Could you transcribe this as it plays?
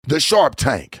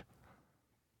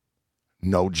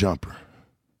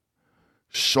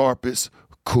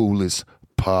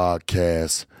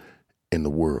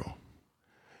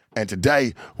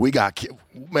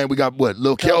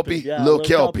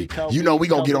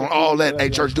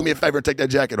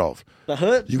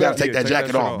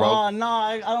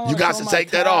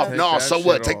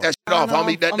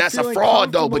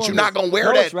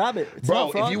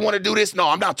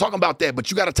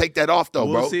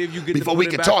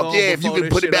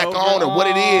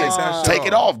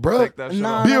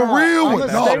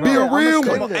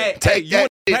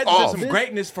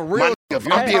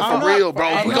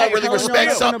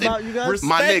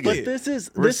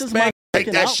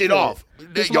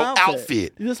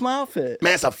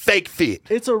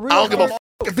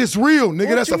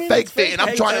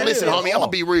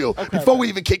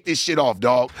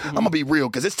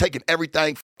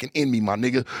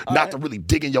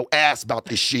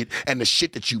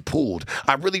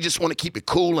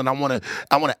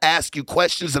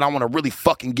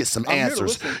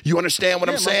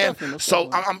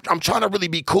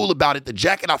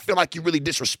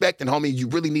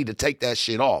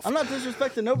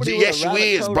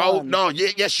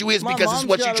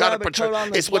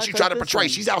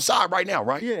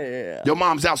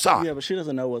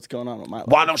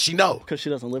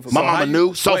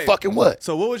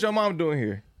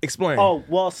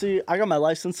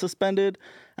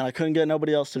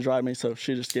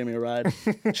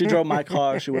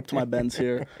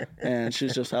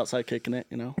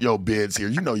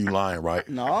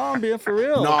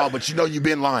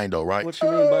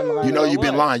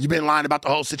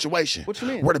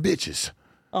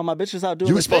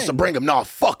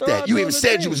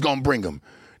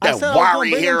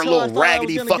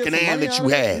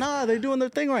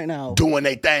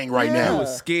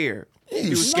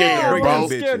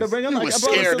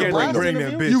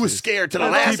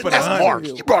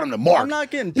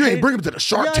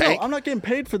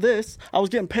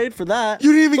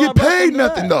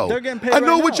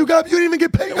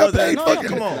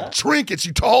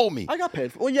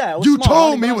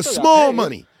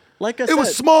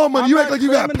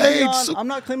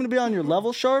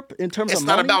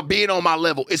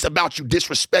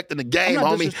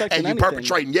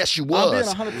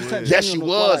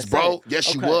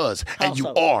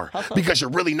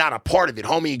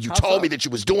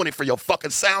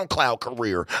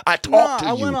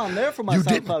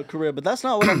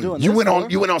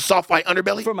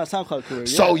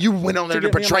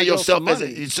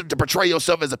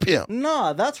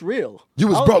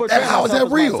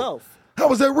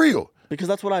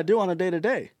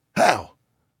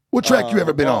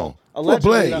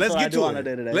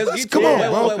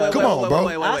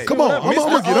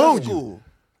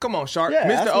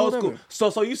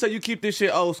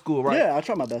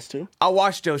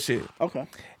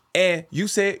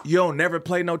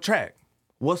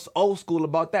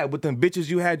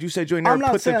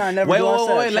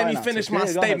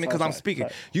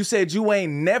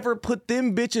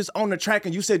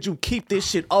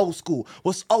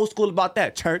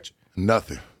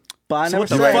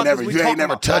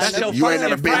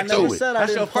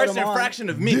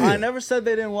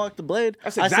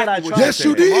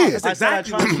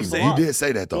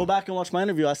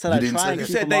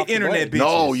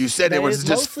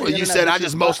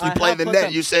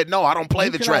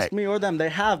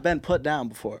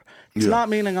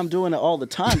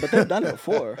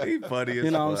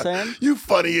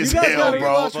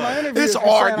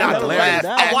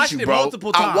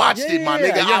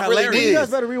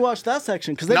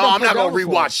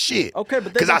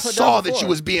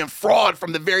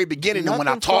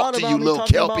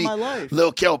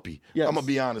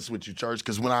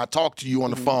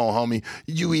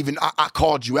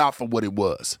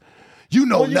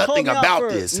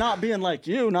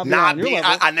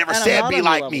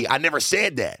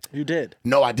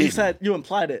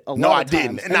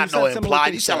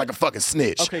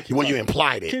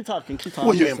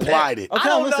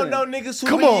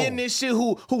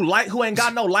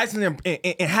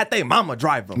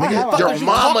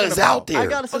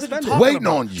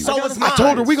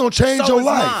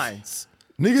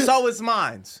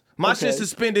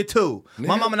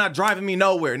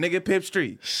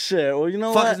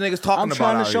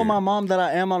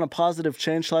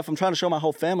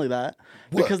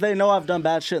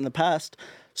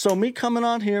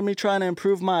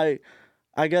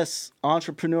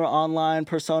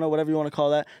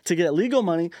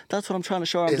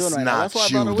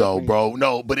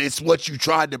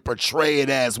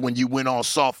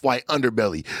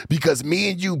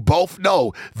me and you both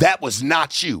know that was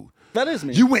not you. That is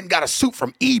me. You went and got a suit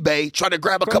from eBay, tried to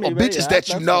grab a From couple eBay, bitches yeah, that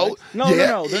you that's know. right.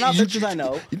 No, they're not bitches I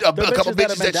know. A They're couple bitches bitches that that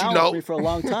have been you down know. with me for a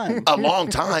long time. A long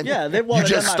time. Yeah, you they've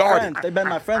just been started. They've been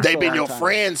my friends. They've for a been long your time.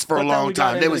 friends for But a then long we got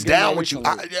time. They into was the game down more with you.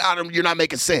 recently. You're not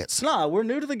making sense. Nah, we're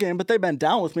new to the game, but they've been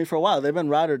down with me for a while. They've been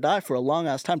ride or die for a long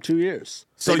ass time, 2 years.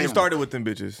 So you started with them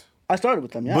bitches. I started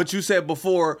with them, yeah. But you said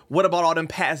before, what about all them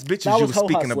past bitches that you was were hoe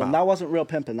speaking hustling. about? That wasn't real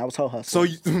pimping. That was hoe So hustling.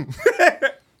 you.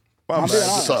 I'm being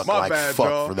honest. Suck My like bad, fuck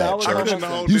y'all. for That that, was Church.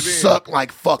 all You it in. suck like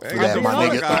fuck for that, being my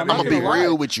honest, nigga. I'm I'm not gonna be gonna lie.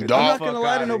 real with you, I'm dog. not gonna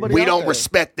lie to nobody We out don't there.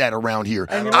 respect that around here.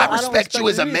 And you know I what? I don't respect you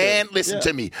as a respect it man. either. Listen Yeah.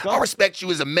 to me. Go I ahead. respect you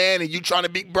as a man, and you trying to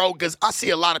be bro. Because I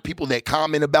see a lot of people that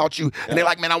comment about you, and they're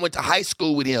like, "Man, I went to high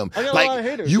school with him." I got a Like lot of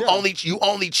haters, you yeah. you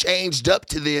only changed up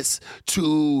to this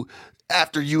to.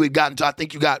 After you had gotten to, I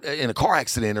think you got in a car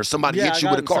accident or somebody Yeah, hit I you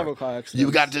got with a in car. several car accidents. But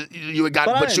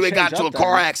you had got to a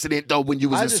car accident though when you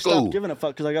was I in just school. stopped giving a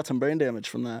fuck because I got some brain damage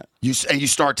from that. You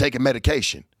start taking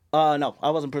medication. No, I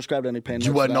wasn't prescribed any pain.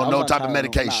 You meds wasn't for that. on I no was type of Tylenol.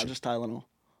 medication? Nah, just Tylenol.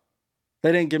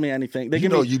 They didn't give me anything. They You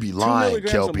gave know me you be 2 lying,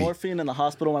 milligrams Kelpie. of morphine in the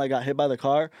hospital when I got hit by the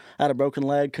car. I had a broken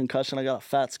leg, concussion. I got a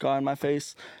fat scar on my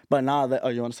face. But nah,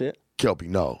 you want to see it? Kelpie,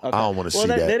 no. Okay. I don't want to Well, see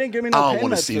that. They didn't give me no I don't pain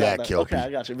want to meds see for that, though. Kelpie. Okay, I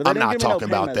got you. But they I'm didn't not give me no talking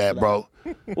pain about meds that, for bro.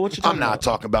 What you I'm talking not about?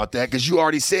 talking about that because you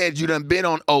already said you done been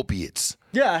on opiates.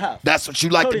 Yeah, I have. That's what you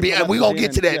like to Codeine be. for And we're going to methazine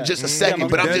get to that in and- just a yeah. second. Yeah,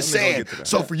 but I'm definitely just gonna saying, get to that.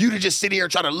 so for you to just sit here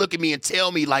and try to look at me and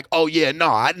tell me like, oh, yeah, no,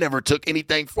 I never took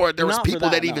anything for it. There was Not for people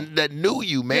that, that no. even that knew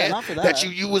you, man. not for that.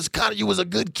 you was a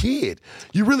good kid.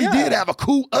 You really Yeah. did have a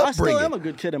cool I still upbringing. am a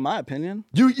good kid in my opinion.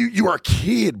 You are a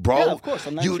kid, bro. Yeah, of course,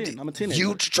 I'm 19. I'm a teenager.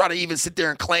 You try to even sit there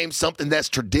and claim something that's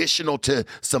traditional to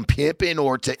some pimping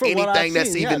or to From what I've anything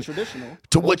that's seen, yeah, even traditional.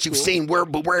 to Old what you've school. seen.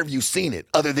 Where have you seen it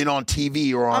other than on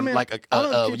TV or on mean, like I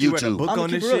don't keep- you read a YouTube? book I'm on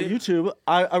gonna this keep it real. shit? YouTube.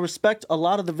 I respect a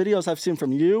lot of the videos I've seen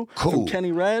from you, Cool. from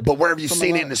Kenny Red. But where have you from a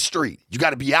seen lot- it in the street? You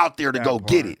got to be out there to That go part.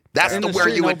 get it. That's In the the where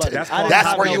street, you nobody. that's I didn't that's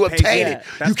have where no you obtain patience.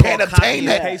 it. That's You can't called obtain copy and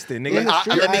that. pasting, nigga. In the I-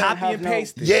 street, let me- I Copy have and no-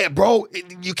 paste it. Yeah, bro,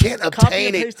 you can't obtain Copy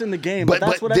and it. paste in the game, but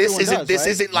that's what this everyone isn't does, this right?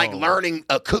 isn't like learning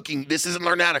a cooking. This isn't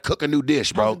learning how to cook a new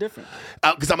dish, bro. How's it different?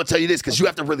 Because I'm gonna tell you this, because you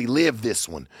have to really live this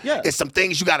one. Yeah. It's some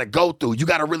things you got to go through. You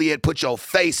got to really put your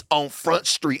face on Front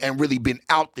Street and really been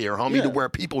out there, homie, Yeah. to where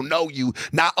people know you,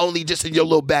 not only just in your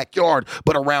little backyard,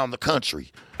 but around the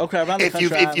country. Okay, around the If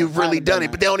country, you've really done it,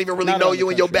 but they don't even really Not know around you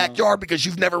the in your country, no. backyard because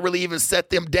you've never really even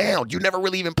set them down. You never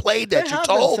really even played that. They You have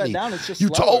been told set me. down, it's just You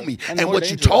slower told me, and and more what you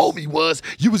dangerous. told me was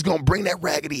you was gonna bring that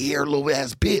raggedy hair little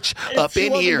ass bitch If up she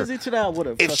in wasn't here. busy today, I would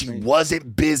have. If she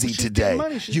wasn't busy She's today, getting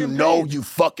money. She's you getting know paid. you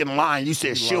fucking lying. You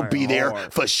said she'll lying be there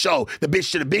hard. for show. The bitch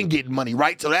should have been getting money,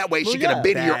 right? So that way Well, she could have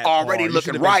yeah. been here That already part. You looking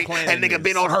should have been right, planning and nigga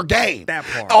this. been on her game. That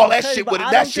part. All that Okay, shit but would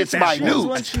I that don't shit's think that shit is minute.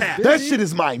 when she's That busy. shit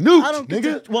is minute, I don't nigga.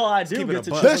 get well, I do Keep it get a to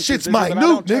buck. judge That when she's shit's busy, but I minute,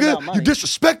 don't turn down nigga. money. You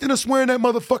disrespecting us wearing that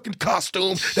motherfucking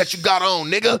costume that you got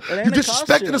on, nigga. ain't You a disrespecting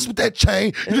costume. us with that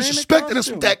chain. You ain't a disrespecting us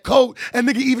costume. with that coat. And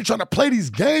nigga even trying to play these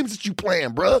games that you playing,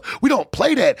 bruh. We don't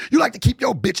play that. You like to keep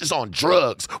your bitches on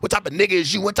drugs. What type of nigga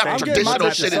is you? What type I'm of getting my traditional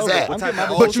bitches shit is sober. that? I'm getting my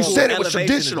But bitches you sober. said it was Elevation is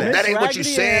traditional. that. That ain't what you Raggedy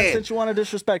ass, said. Since you want to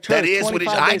disrespect her, That is what it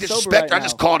is. 25 I ain't days sober disrespect. right I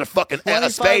just now. called a fucking a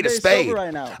 25 spade a days spade. sober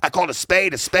right now. I called a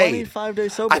spade a spade. 25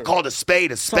 days sober. I called a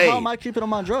spade a So spade. how am I keeping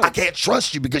them on drugs? I can't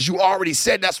trust you because you already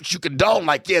said that's what you condone.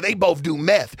 Like, yeah, they both do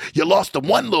meth. You lost the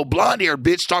one little blonde-haired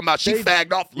bitch talking about she They-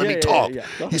 fagged off. Let Yeah, me yeah, talk. yeah.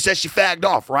 Go You ahead. said she fagged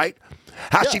off, right?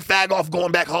 How Yeah. she fag off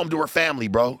going back home to her family,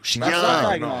 bro? She That's young. not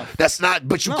fagging off. That's not,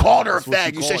 but you No. called her a That's what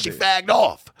fag. you You said called she it. fagged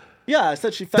off. Yeah, I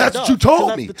said she fagged That's up, what you 'cause told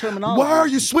that's me. the terminology. Why are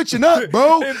you switching up,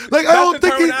 bro? Like, I That's don't the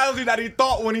think it. terminology that he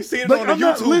thought when he seen it Like, on the I'm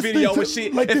not YouTube listening video to- and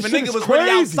shit. like, If this a shit nigga is was really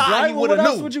crazy. outside, Right? he Well, would what have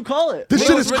else knew. would you call it? This Nigga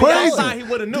shit was is really crazy. outside, he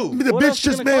would have knew. The What bitch else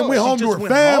you just gonna call went it? home She to her just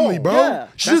went family, home. bro. Yeah.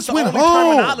 She That's just the went only home.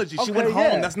 terminology. She Okay, went yeah.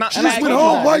 home. That's not She just fagging went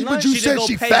off. home. Why? Nice. But you She said didn't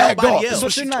she go pay fagged nobody off. else. That's So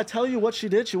what she didn't I tell you what she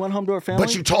did? She went home to her family.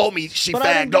 But you told me she But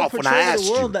I didn't fagged go off when I portray to asked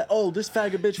the world you. that, oh, this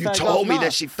faggot bitch You fagged told off. me Nah.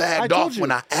 that she I fagged told off you.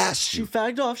 when I asked She you.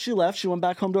 fagged off. She left. She went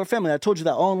back home to her family. I told you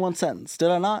that all in one sentence. Did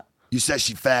I not? You said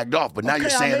she fagged off, but now Okay,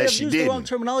 you're I saying may that have she used the wrong didn't.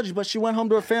 terminology, but she went home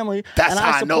to her family. That's and how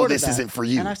I know supported this that. isn't for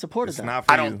you. And I supported It's that. not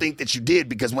for I you. don't think that you did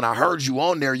because when I heard you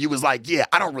on there, you was like, "Yeah,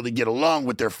 I don't really get along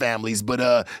with their families,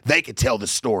 but they could tell the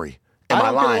story." Am I I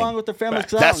don't lying? get along with their families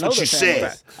because I That's don't know what their you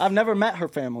families. said. I've never met her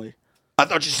family. I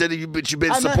thought you said that you've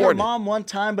been I met her supporting. mom one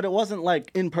time, but it wasn't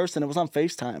like in person. It was on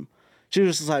FaceTime.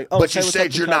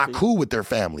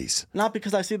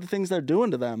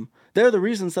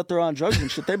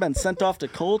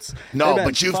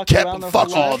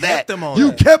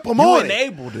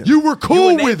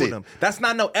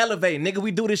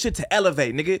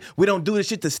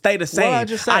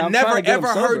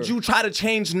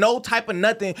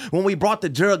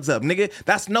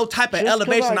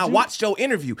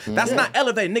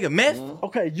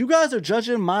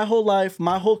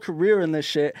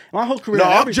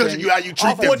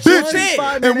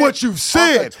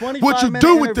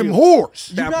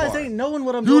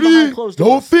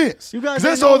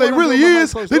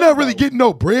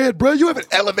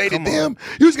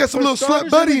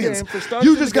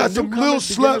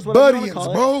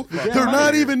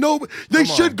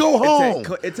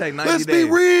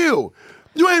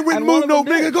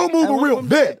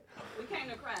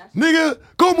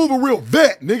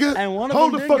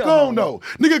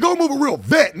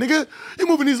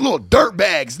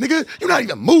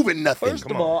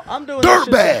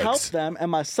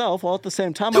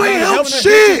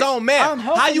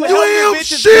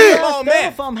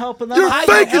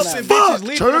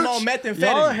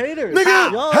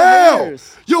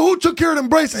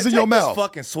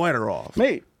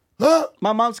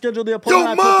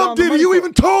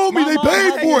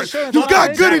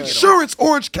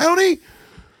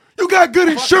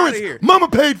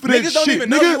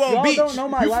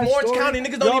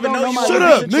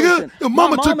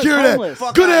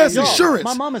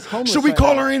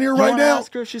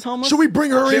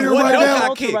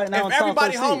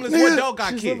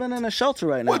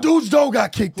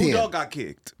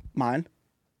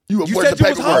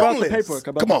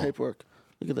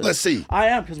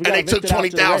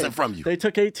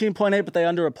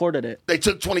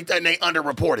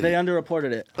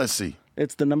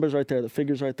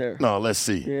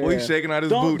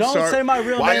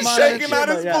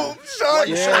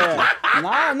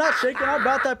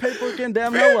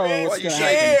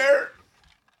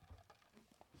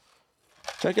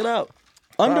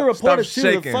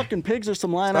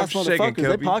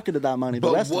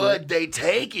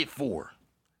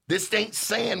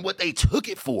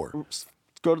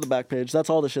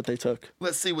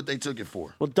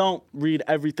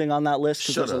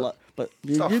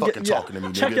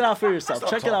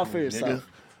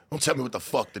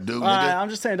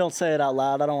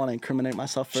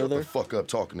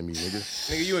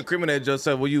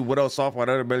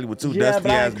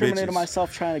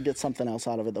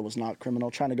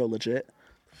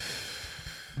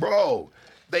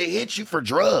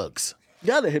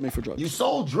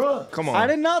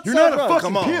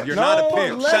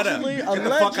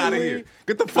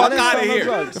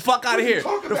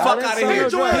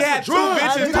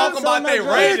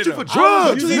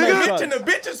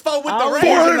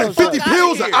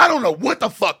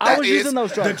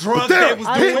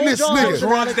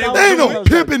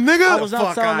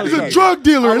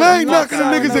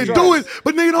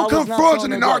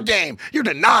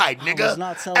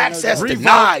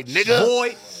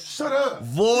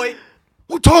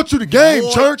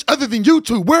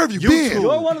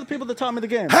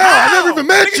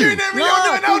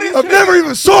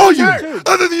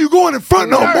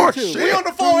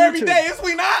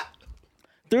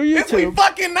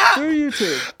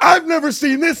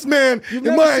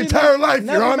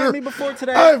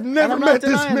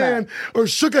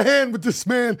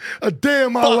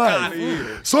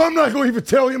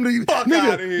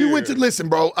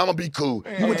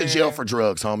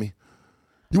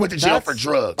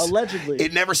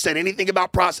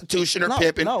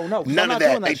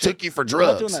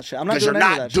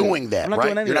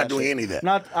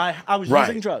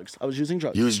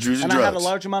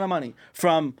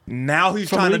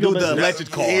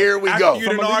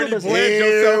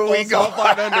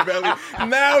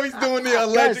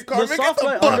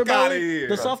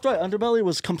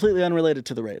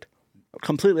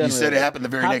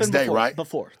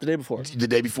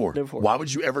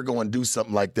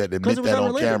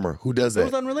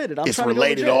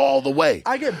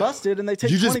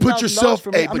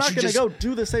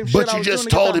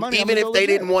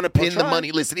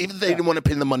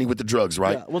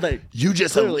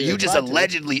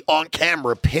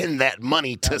 camera pin that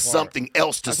money to something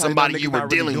else, to That's how you know somebody niggas you were not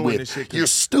really dealing doing with. this shit, 'cause- You're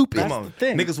stupid. Come That's on, the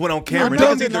thing. niggas went on camera. You're Niggas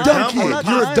dumb- either dumb dumb kid. or not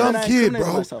You're a denying dumb that I kid, incriminated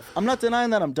bro. myself. I'm not denying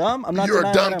that I'm dumb. I'm not You're a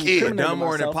denying dumb that I'm kid. incriminating Dumb or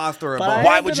an myself. imposter or But both. I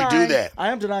Why am would you do denying- that? I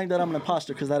am denying that I'm an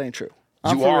imposter because that ain't true.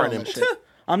 I'm You for are real an on this imposter. shit.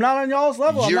 I'm not on y'all's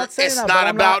level. I'm not saying it's that. not but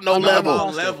I'm about no I'm not an level.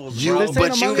 imposter. Levels, You, bro. This but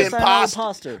ain't you Among Us, I'm an imposter,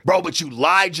 imposter. bro. But you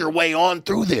lied your way on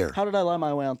through there. How did I lie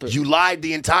my way on through? You lied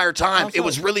the entire time. How It so?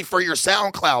 was really for your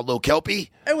SoundCloud, Lil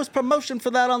Kelpie. It was promotion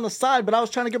for that on the side, but I was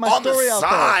trying to get my On the story out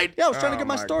side? there. Yeah, I was trying to get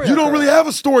my story You out don't there. really have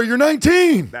a story. You're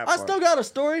 19. I still got a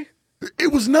story.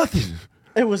 It was nothing.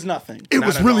 It was nothing. It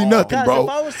was at really all. nothing, Guys, bro. if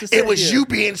I was to It sit was here, you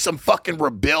being some fucking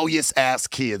rebellious ass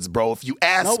kids, bro. If you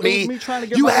ask No, it was me, me trying to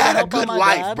get you money to had a help out good my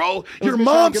life, dad. bro. It was Your me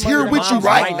trying to mom's get money here to with help you out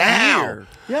my right dad. now. Here.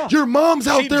 Yeah. Your mom's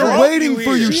out She there drove waiting you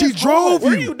for you. here. She is drove homeless.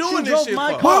 Where you. you doing She this drove shit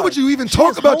my for? car. Why would you even She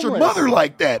talk is about your homeless. mother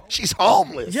like that? She's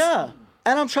homeless. Yeah.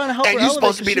 And I'm trying to help And her you're elevate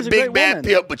supposed to be 'cause the she's a big great bad woman.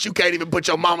 pimp, but you can't even put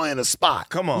your mama in a spot.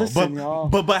 Come on, Listen, y'all.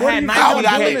 but What do had you think I'm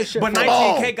 19K, doing this shit but for?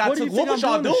 19K got What do you took. What think was I'm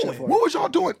y'all doing this shit doing? for? What was y'all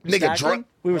doing? Nigga, Stacking? drunk.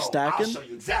 We were Bro, stacking? I'll show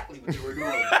you exactly what they were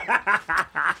doing.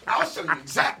 I'll show you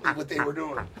exactly what they were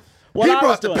doing. What He I was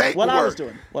brought the doing. paperwork. What I was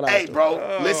doing. What I Hey, was doing.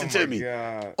 bro, listen to my me.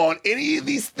 God. On any of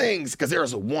these things, because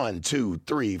there's a 1, 2,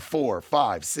 3, 4,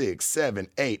 5, 6, 7,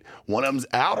 8. One of them's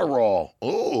Adderall.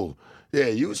 Oh, yeah,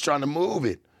 you was trying to move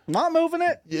it. Not moving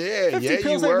it. Yeah, 50 yeah, you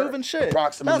pills ain't were. moving shit.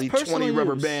 Approximately That's personal 20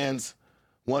 rubber use. bands,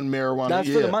 1 marijuana. That's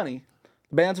yeah. for the money.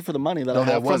 Bands are for the money that No, I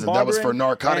that have from wasn't. That was for barbering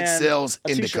narcotic and sales a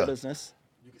t-shirt indica. business.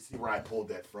 You can see where I pulled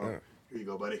that from. Here you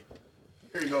go, buddy.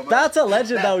 Here you go, buddy. That's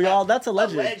alleged though, y'all. That's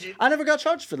alleged. Alleged? I never got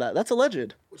charged for that. That's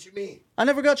alleged. What you mean? I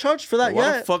never got charged for that Why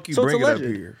yet. the fuck you so it's bring it up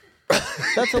alleged. here?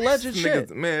 That's alleged shit.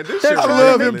 Niggas, man, this They're shit. I trying to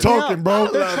love make him me talking, out. bro.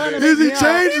 They're trying to Is make he me out.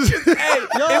 changes? Hey,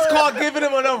 it's called giving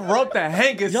him enough rope to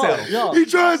hang himself. Yo, He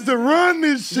tries to run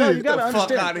this yo, you shit. gotta the fuck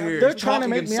understand. outta here. They're He's trying to talking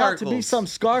make in me out to be circles. some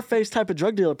Scarface type of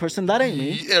drug dealer person. That ain't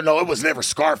me. You know, it was never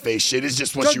Scarface shit. It's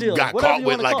just what Drug you dealer, got whatever caught you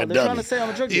with wanna like call a it. They're trying dummy. to say I'm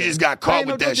a drug You dealer. just got I caught ain't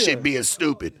no with that drug shit dealer. being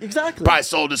stupid. Exactly. Probably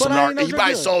sold us But some I ain't no you drug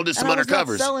probably dealer. sold us some And I was not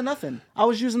undercovers. selling nothing. I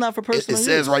was using that for It personal use.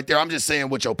 says right there. I'm just saying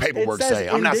what your paperwork It says say.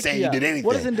 I'm not saying you indicia. did anything.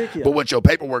 What is indicia? But what your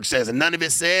paperwork says, and none of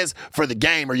it says for the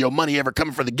game or your money ever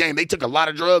coming for the game. They took a lot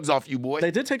of drugs off you, boy. They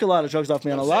did take a lot of drugs off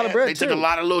me and a lot of bread They took too. a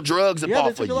lot of little drugs Yeah, they off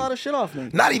took of a you. lot of shit off me.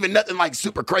 Not even nothing like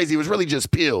super crazy. It was really just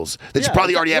pills that you Yeah,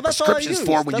 probably already had well, that's all I prescriptions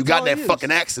for used. when you That's got all in I that used.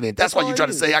 fucking accident. That's That's why all you I try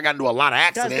to used. say I got into a lot of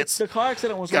Guys, accidents. the car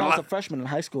accident was Got when a I was lot- a freshman in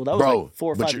high school. That was Bro, like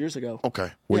 4 or but 5 you- years ago. Okay.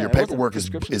 Well, Yeah, your it wasn't paperwork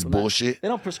prescription is for that. bullshit. They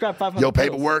don't prescribe 500 Your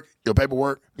pills.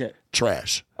 paperwork, Yeah.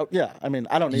 trash. Oh, yeah, I mean,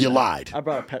 I don't need You that. lied. I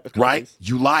brought a couple Right? days.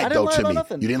 You I lied didn't though lie to about me.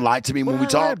 nothing. You didn't lie to me when What we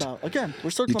did I lie talked. about? Again, we're You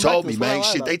circling back told to me, this. What did I man, lie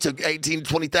shit, about? they took 18,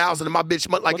 20,000 of my bitch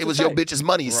money like What's it it was your say? bitch's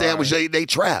money. Saying was they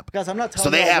trap. Guys, I'm not So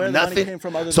telling they y'all have where the money nothing. came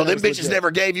from other So than them it was bitches legit.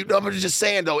 never gave you. I'm just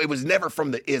saying though, it was never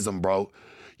from the ism, bro.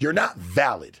 You're not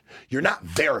valid. You're not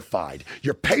verified.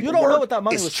 Your paperwork know what that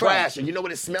money is was from. trash. And you know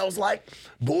what it smells like?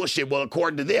 Bullshit. Well,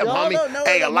 according to them, Y'all homie, don't know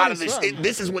hey, where a the lot of money's this, from.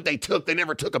 this is what they took. They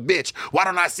never took a bitch. Why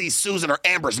don't I see Susan or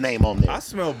Amber's name on there? I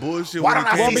smell bullshit. Why when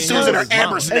don't he I came see in Susan here or with his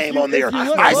Amber's mama. name on there? if you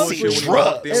look I closely- see When he walked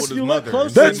drugs. in If with his you look mother.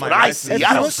 closely- That's what I If see. you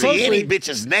I don't look see any closely-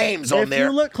 bitches' names on If there.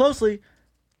 you look closely,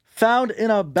 found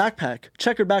in a backpack,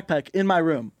 checkered backpack in my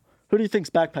room. Who do you think's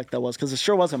backpack that was? Because it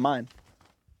sure wasn't mine.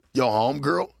 Your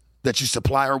homegirl that you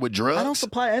supply her with drugs? I don't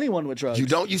supply anyone with drugs. You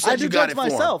don't? You said I do you got drugs it for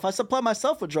 'em. myself. I supply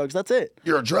myself with drugs. That's it.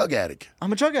 You're a drug addict.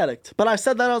 I'm a drug addict. But I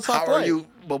said that on soft How are light. you?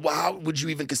 But how would you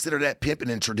even consider that pimping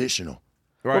and traditional?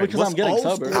 Right. because What's I'm getting old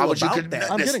sober. school How would you? about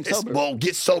that? I'm getting sober. Well,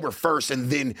 get sober first, and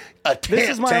then attempt. This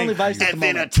is my only vice at the And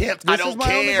then moment. attempt. I This is don't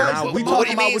my only care. vice at But the what do you moment.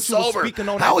 mean About what you was sober? speaking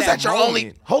on How at is that that your only?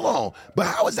 moment. Hold on. But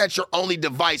how is that your only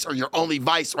device or your only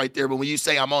vice right there? But when you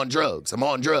say I'm on drugs, I'm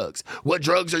on drugs. What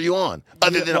drugs are you on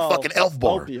other than a Well, fucking elf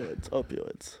bar?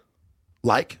 Opioids.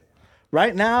 Like?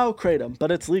 Right now, Kratom,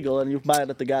 but it's legal and you can buy it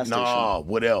at the gas station. No.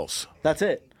 What else? That's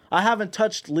it. I haven't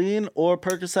touched lean or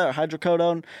Percocet or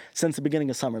hydrocodone since the beginning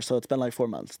of summer, so it's been like 4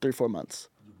 months, 3-4 months.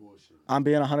 I'm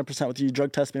being 100% with you.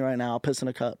 Drug test me right now. I'll piss in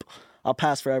a cup. I'll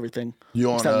pass for everything. You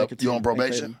on except you nicotine on and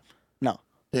probation? Kratom. No.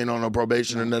 You ain't on no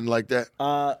probation or nothing like that.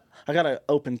 I got an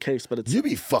open case, but it's You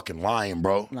be fucking lying,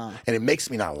 bro. Nah. And it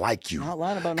makes me not like you. Not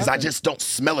lying about Because I nothing. just don't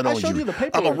smell it I on showed you the I'm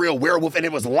a paperwork. real werewolf, and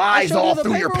it was lies showed you all the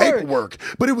through your paperwork.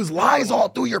 paperwork. But it was lies all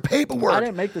through your paperwork. I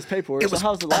didn't make this paperwork, It was- so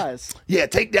how's it lies? Yeah,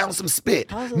 take down some spit.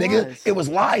 How's it Nigga, lies? it was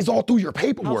lies all through your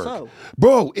paperwork. How so?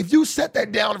 Bro, if you set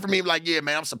that down for me, like, yeah,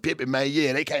 man, I'm some pimping, man.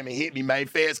 Yeah, they came and hit me, man.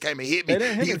 Feds came and hit me. They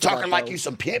didn't hit You me for talking that, like though. you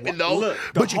some pimping, though. Look,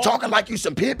 but you talking like you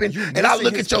some pimping. And I missing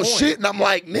look his at your point. shit and I'm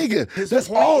like, nigga, His that's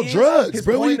point all is- drugs, his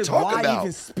bro. What are you point is talking why about?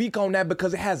 even speak on that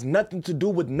because it has nothing to do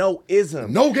with no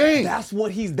ism. No game. That's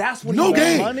what No he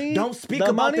game. wants. Don't speak the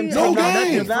about them. money- No taking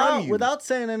nothing game. from you. Without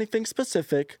saying anything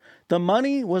specific, the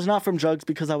money was not from drugs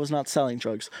because I was not selling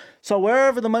drugs. So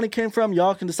wherever the money came from,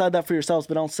 y'all can decide that for yourselves,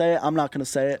 but don't say it. I'm not gonna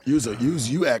say it.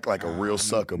 You act like a real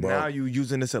sucker, bro. Now you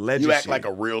using this alleged You act shit. like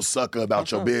a real sucker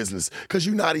about your business because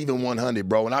you're not even 100,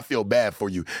 bro. And I feel bad for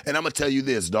you. And I'm gonna tell you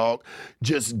this, dog.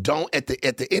 Just don't at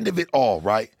the end of it all,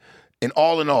 right? And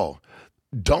all in all,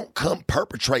 don't come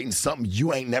perpetrating something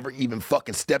you ain't never even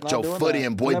fucking stepped Not your doing foot that.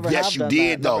 in, boy. Never Yes, have you done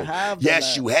did, that. though. Never have done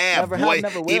Yes, that. you have, Never have, boy.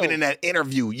 never will. Even in that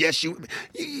interview, yes, you.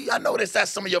 I noticed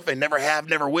that's some of your never have,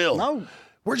 never will. No.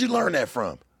 Where'd you learn that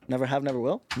from? Never have, never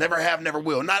will. Never have, never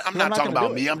will. I'm not I'm talking not gonna about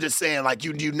do me. it. I'm just saying, like,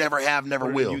 you never have, never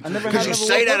will. I never Because have, you never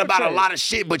say will that about a perpetrate. lot of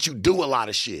shit, but you do a lot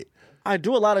of shit. I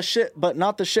do a lot of shit, but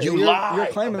not the shit You you're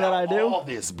lied claiming that I about do. all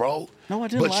this, bro. No, I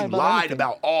didn't But lie you about lied anything.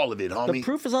 about all of it, homie. The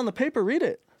proof is on the paper. Read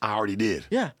it. I already did.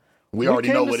 Yeah. We already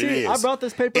came know to what it see- is. I brought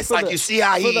this paper It's for like the, you see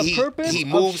how for the he purpose he of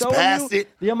moves showing past you it.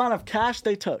 the amount of cash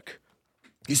they took.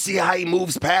 You see how he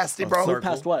moves past it, bro? circle.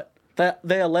 Past what? That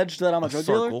they alleged that I'm a drug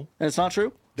dealer, circle. and it's not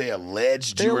true. They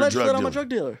alleged They you were a alleged drug that dealer. I'm a drug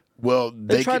dealer. Well,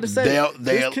 They tried to say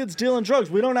this kid's dealing drugs.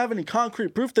 We don't have any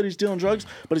concrete proof that he's dealing drugs,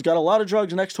 but he's got a lot of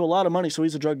drugs next to a lot of money, so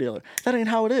he's a drug dealer. That ain't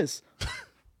how it is.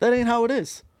 That ain't how it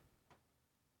is.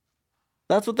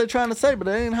 That's what they're trying to say, but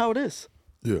it ain't how it is.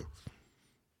 Yeah.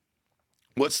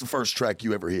 What's the first track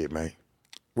you ever hit, man?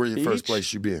 Where your first Beach.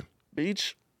 place you been?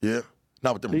 Beach. Yeah.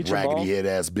 Not with them Beach and raggedy ball. head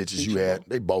ass bitches Beach you and had. ball.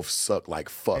 They both suck like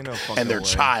fuck. Ain't no fucking And they're way.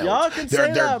 child. Y'all can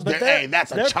say that, but hey,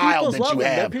 that's a their child peoples that love you them.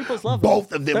 Their have. peoples love them.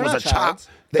 Both of them They're was not a child. childs.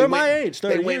 They They're went- my age.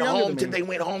 They're They a went year younger home to than me. they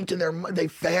went home to their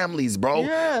families, bro.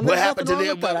 Yeah, and what there's happened to nothing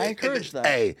them? wrong with that. I encourage that.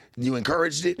 Hey, you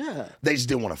encouraged it? Yeah. They just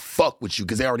didn't want to fuck with you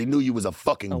because they already knew you was a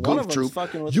fucking One goof of them's troop.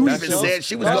 fucking with You me. even That said shit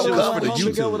she was That gonna shit come went with home you.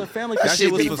 to go with a family. That That shit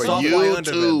shit be was for for soft white YouTube.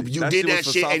 underbelly. You That did shit that was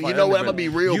for shit, soft and you white know what? I'm underbelly. gonna be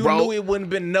real, you bro. knew it wouldn't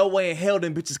been no way in hell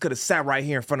them bitches could have sat right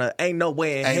here in front of. Ain't no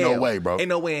way in Ain't hell. no way, bro. Ain't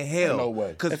no way in hell. no way.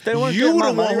 Because If they weren't you getting my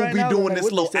the money one who right be now, then doing they this wouldn't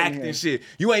be little sitting acting here. shit.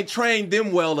 You ain't trained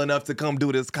them well enough to come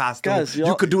do this costume. Guys,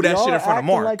 you could do that y'all shit in front of acting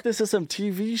Mark. like this is some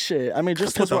TV shit. I mean,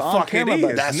 just That's because we're what the on fuck it camera, is.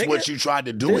 but That's nigga. what you tried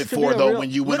to do This it could for, be a though, real- when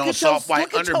you went Look on at your- soft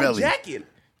white look at your underbelly. jacket.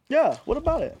 yeah. What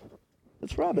about it?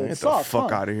 It's rubber. Get It's the soft. fuck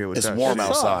huh? out of here with It's that warm shit.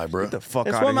 outside, bro. Get the fuck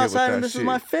It's out of warm here outside, with and that this is shit.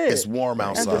 my fit. It's warm And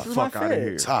outside. this is my Fuck outta here.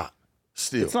 fit. It's hot.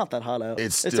 Still. It's not that hot out.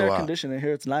 It's It's still air hot. conditioning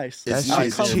here. It's nice. It's That I'm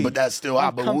shit's nice, cheap. but that's still I'm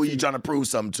hot. But who are you comfy. trying to prove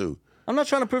something to? I'm not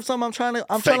trying to prove something. I'm trying to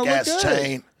look Fake-ass good.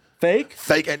 chain. Fake.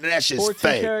 Fake, and that shit's 14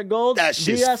 fake. karat gold. That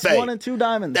shit's DS fake. 1 and 2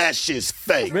 diamonds. That shit's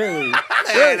fake. Really?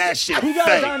 Man, that shit Who got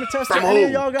fake. a diamond tester? From Any who?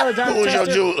 of y'all got a diamond Who was your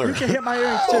tester? jeweler? You can hit my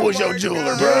earrings too. Who was your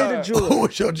jeweler, Gary bro? the jeweler. Who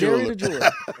was your Gary jeweler? the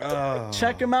jeweler.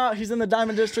 Check him out. He's in the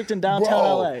Diamond District in downtown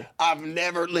LA. Bro, I've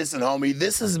never listen, homie.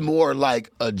 This is more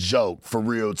like a joke for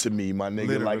real to me, my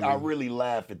nigga. Like I really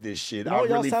laugh at this shit. No, I y'all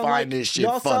really sound find like, this shit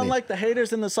y'all funny. sound like the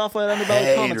haters in the software underbelly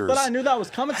comments. Haters. But I knew that was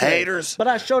coming today. Haters. But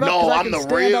I showed up No, because I I'm can the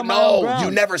stand real. on my own No, ground.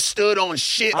 you never stood on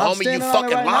shit, I'm homie. You standing on it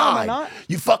fucking right now, am I lied. not?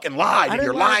 You fucking lied, I and didn't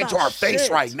you're lie lying to about our face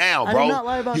shit. right now, I bro. did not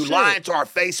lie about You shit. lying to our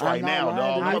face I'm right not now, lying to dog.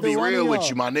 I'm gonna neither be one of real with y'all.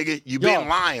 you, my nigga. You Yo, been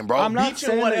lying, bro. I'm not Beach and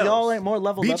saying what that y'all else? ain't more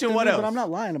leveled Beach up and than what me, else? but I'm not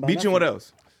lying about Beach nothing. and what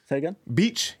else? Say again?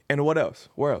 Beach and what else?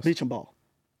 Where else? Beach and ball.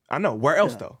 I know. Where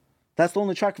else though? That's the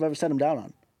only track I've ever set him down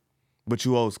on. But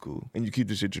you old school and you keep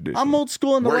this shit traditional. I'm old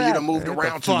school in the Where way you I- done moved Get the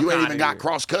around to? fuck You ain't outta even got here.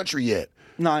 cross country yet.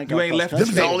 No, I ain't You got ain't cross left country.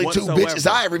 Them the State only two whatsoever.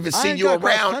 bitches I ever even I seen ain't you got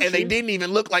cross around, and they country. didn't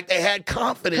even look like they had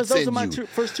confidence Because those in are my you.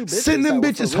 first two bitches. Send them that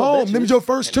were bitches for real home. bitches. Them your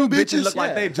first two Bitches bitches. look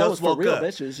like they Yeah, that was just for woke real up.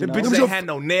 bitches, you Them know? bitches Them ain't your- had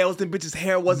no nails. Them bitches'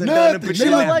 hair wasn't Nothing. done. Them They bitches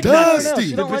look like like dusty. nails. She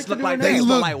Them don't bitches like to look do like nails. They smell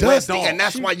look like dusty, wet dog. And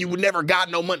that's why you would never got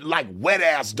no money like wet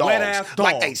ass dogs. Wet-ass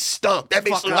Like dog. they stunk. That bitch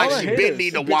Fuck look y'all like are she haters. been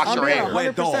need to I'm wash her being hair.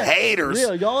 100% Haters.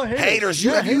 real. Y'all are haters. Haters.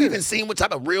 You're Have you haters. even seen what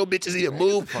type of real bitches even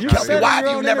move? You Tell said me, in why your have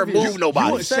you own never interview. moved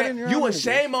nobody? You said in your You own a interview.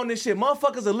 shame on this shit.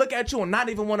 Motherfuckers will look at you and not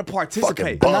even want to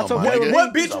participate. bum, that's my okay nigga. with me.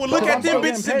 What bitch would look bum, at them bro.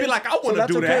 bitches and be like, I want to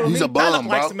that's do okay that. with He's a me. I bum, look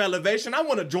like bro. some elevation. I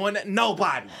want to join that.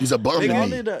 Nobody. He's a bum to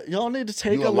Nigga, me. Y'all need to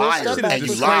take You a a little liar step back. and you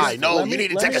This is lie. disgraceful. No, Let you me- need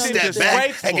to let take me a step understand. back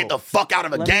and Disgraceful. get the fuck out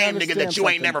of a Let me game, nigga, understand that you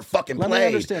ain't something. never fucking Let me played.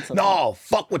 understand something. No,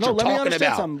 fuck what No, you're let me talking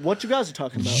understand about. something. What you guys are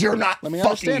talking about. You're not Let me fucking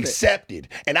understand it. accepted.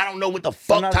 And I don't know what the I'm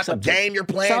fuck not type of accepted. game you're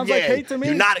playing. Sounds like Yeah, hate to me.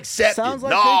 you're not accepted. Sounds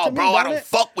like no, hate to me, bro, I don't don't it?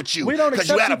 fuck with you. We don't Because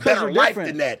you accept had a you 'cause better you're life different.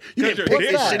 than that. You didn't you're pick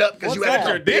different. this shit up because you What's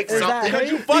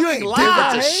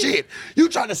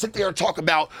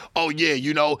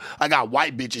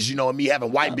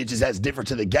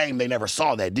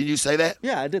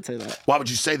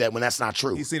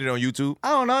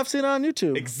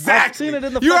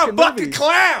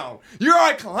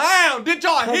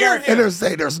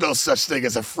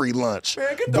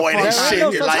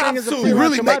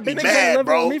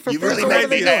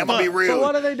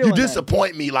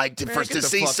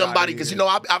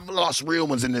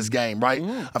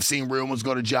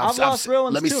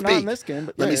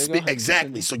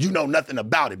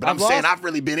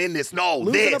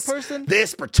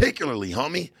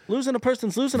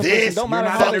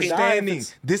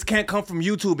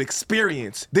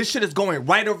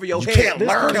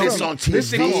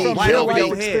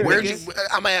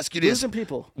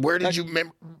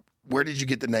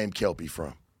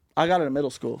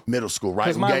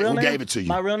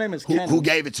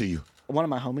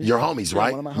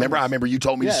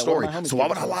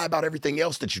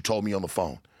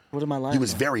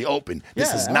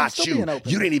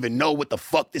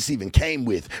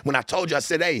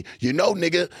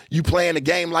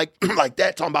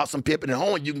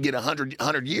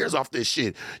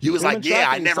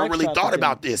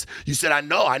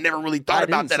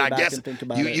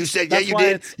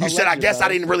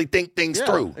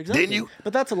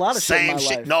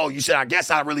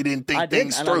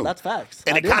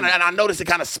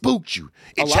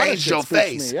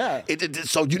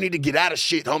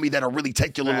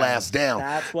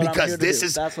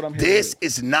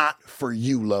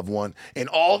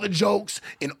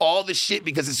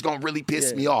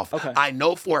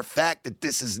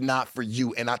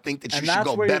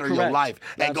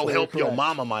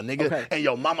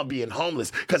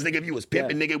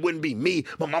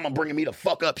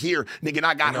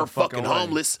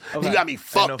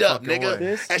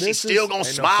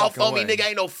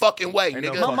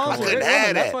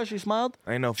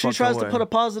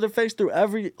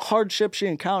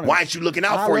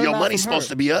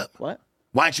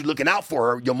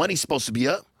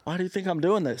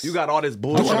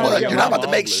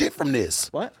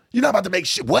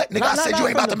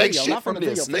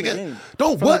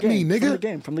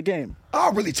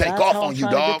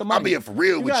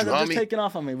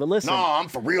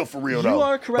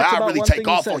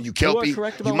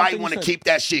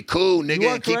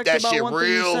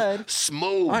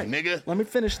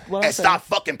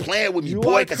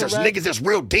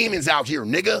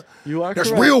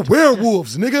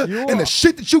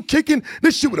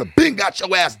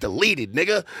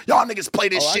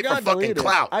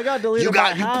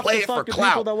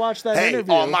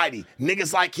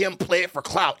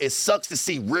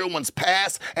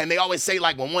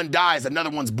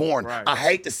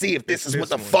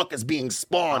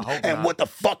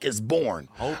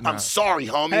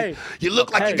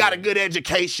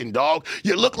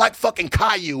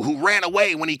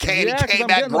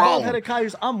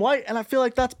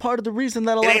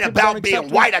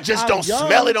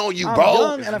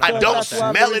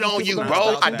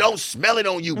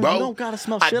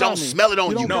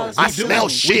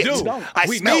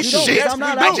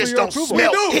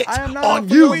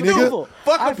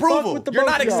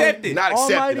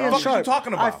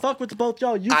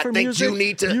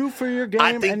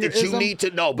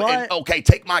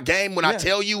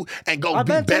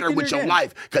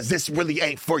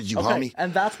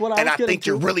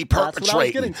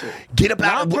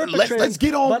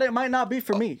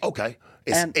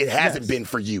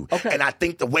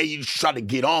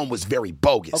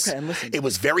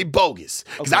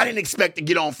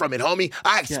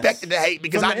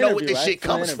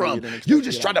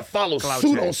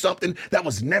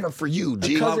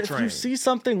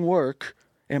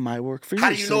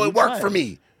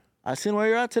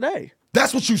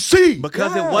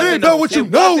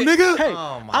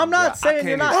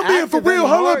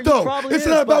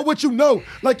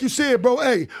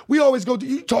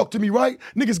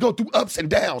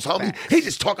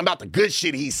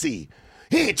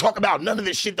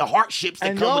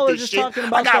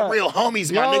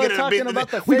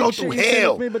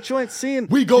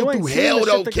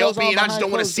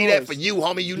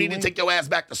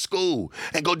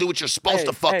supposed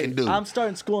to fucking do. I'm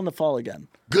starting school in the fall again.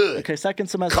 Good. Okay, second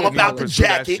semester. Come up out the pursue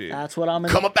that jacket. shit. That's what I'm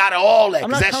in. Come up out of all that, I'm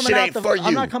because not that coming shit out ain't the- for you.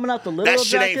 I'm not coming out the literal That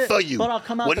shit ain't jacket, for you. but I'll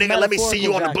come out well, the nigga, let me see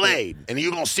you on the metaphorical blade, and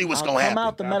you're gonna see what's I'll gonna come happen.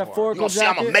 out the You metaphorical gonna see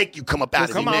I'm gonna jacket. make you come up out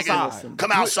of Come it, outside. nigga.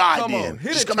 Come outside Come then. on,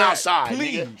 hit Just a come track, outside,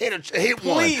 please. nigga. Hit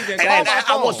one. Please, and And call then my I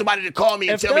phone. want somebody to call me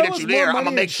and If tell me there that was you more there. I'm money gonna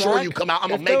in make sure track, you come out. I'm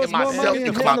gonna if there make it was more myself money to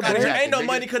in come out hitting the the jacket. Ain't no nigga.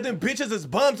 money because them bitches is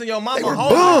bums and your mama were homies.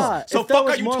 bums. So If there fuck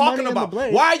was are you more talking money in the about?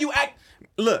 blade. Why are you act?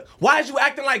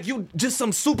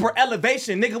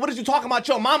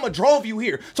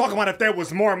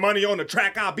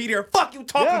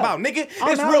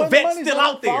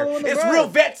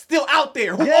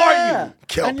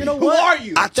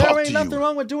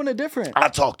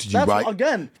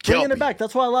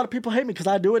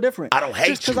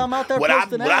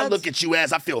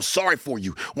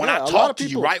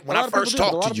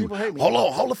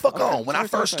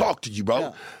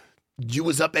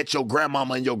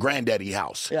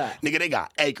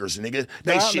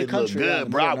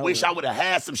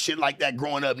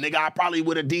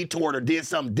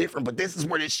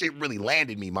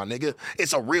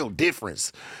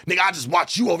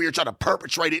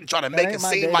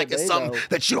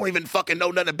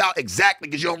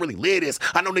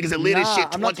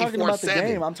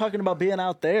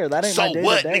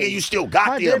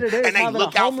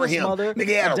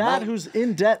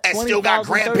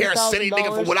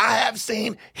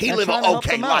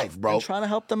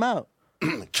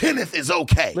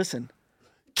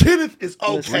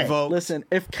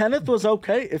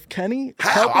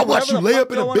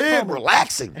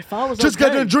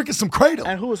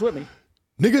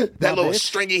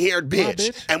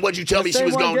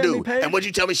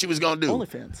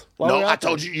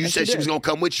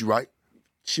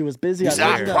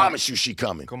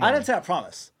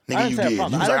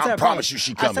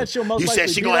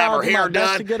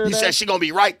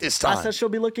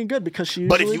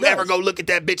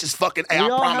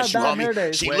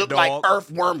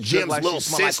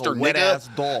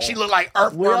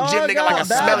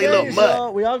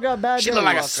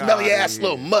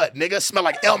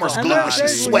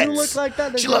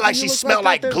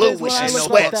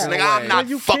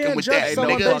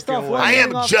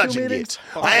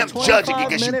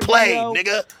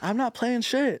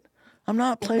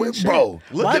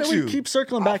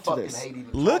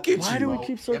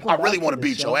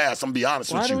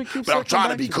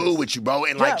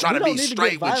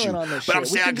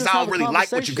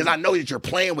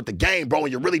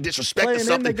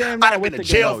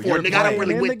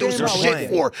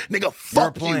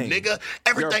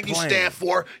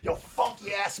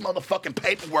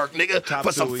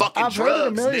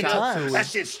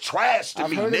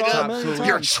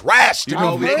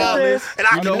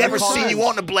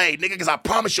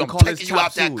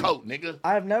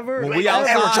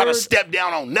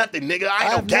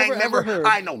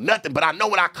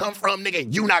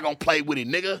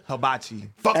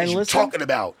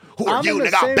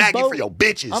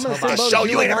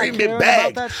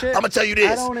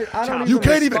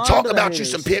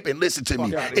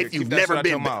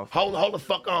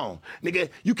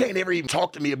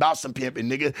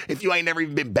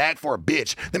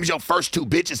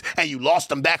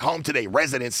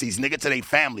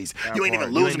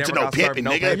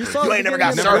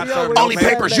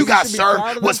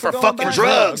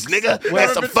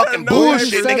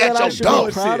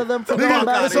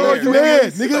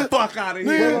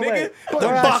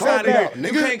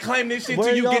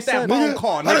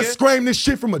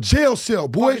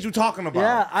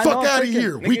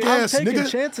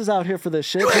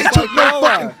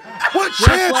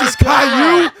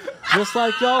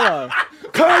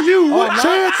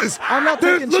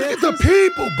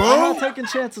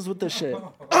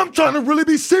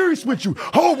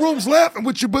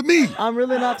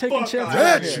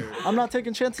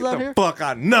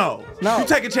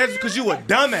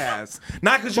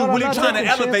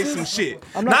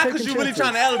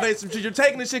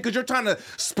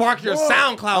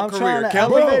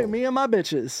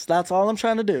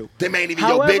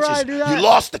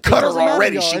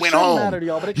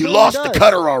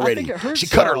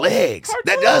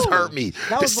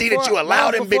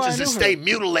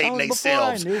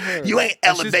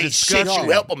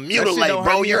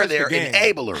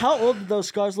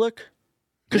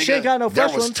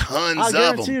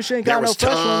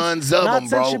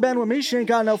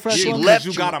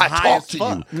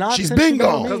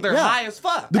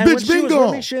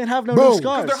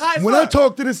 I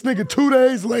talked to this nigga 2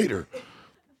 days later.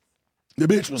 The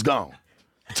bitch was gone.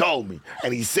 He told me.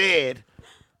 And he said,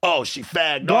 oh, she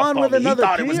fagged Gone off with on me. He another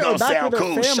thought it was P or gonna back sound with her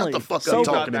cool. Shut family? the fuck So up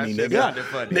talking to me, nigga.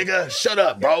 Nigga, shut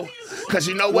up, bro. Because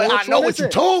you know what? Well, I know one what is you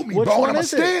it? told me, Which bro, one and I'm going is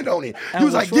to it? stand on it. And He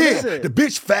was like, which one yeah, is it? the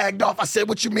bitch fagged off. I said,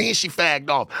 what you mean she fagged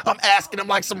off? I'm asking him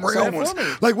like some Say real it for ones.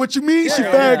 me. Like, what you mean she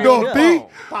Yeah, fagged yeah, off, yeah. B?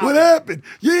 What happened?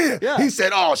 Yeah. Yeah. He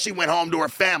said, oh, she went home to her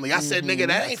family. I said, nigga,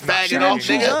 that ain't She fagging didn't off,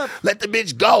 choose nigga. up. Let the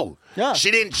bitch go. Yeah.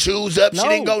 She didn't choose up. She No.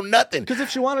 didn't go nothing. 'Cause if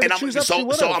she wanted to choose up, she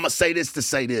would've. So I'm going to say this to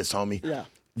say this, homie. Yeah.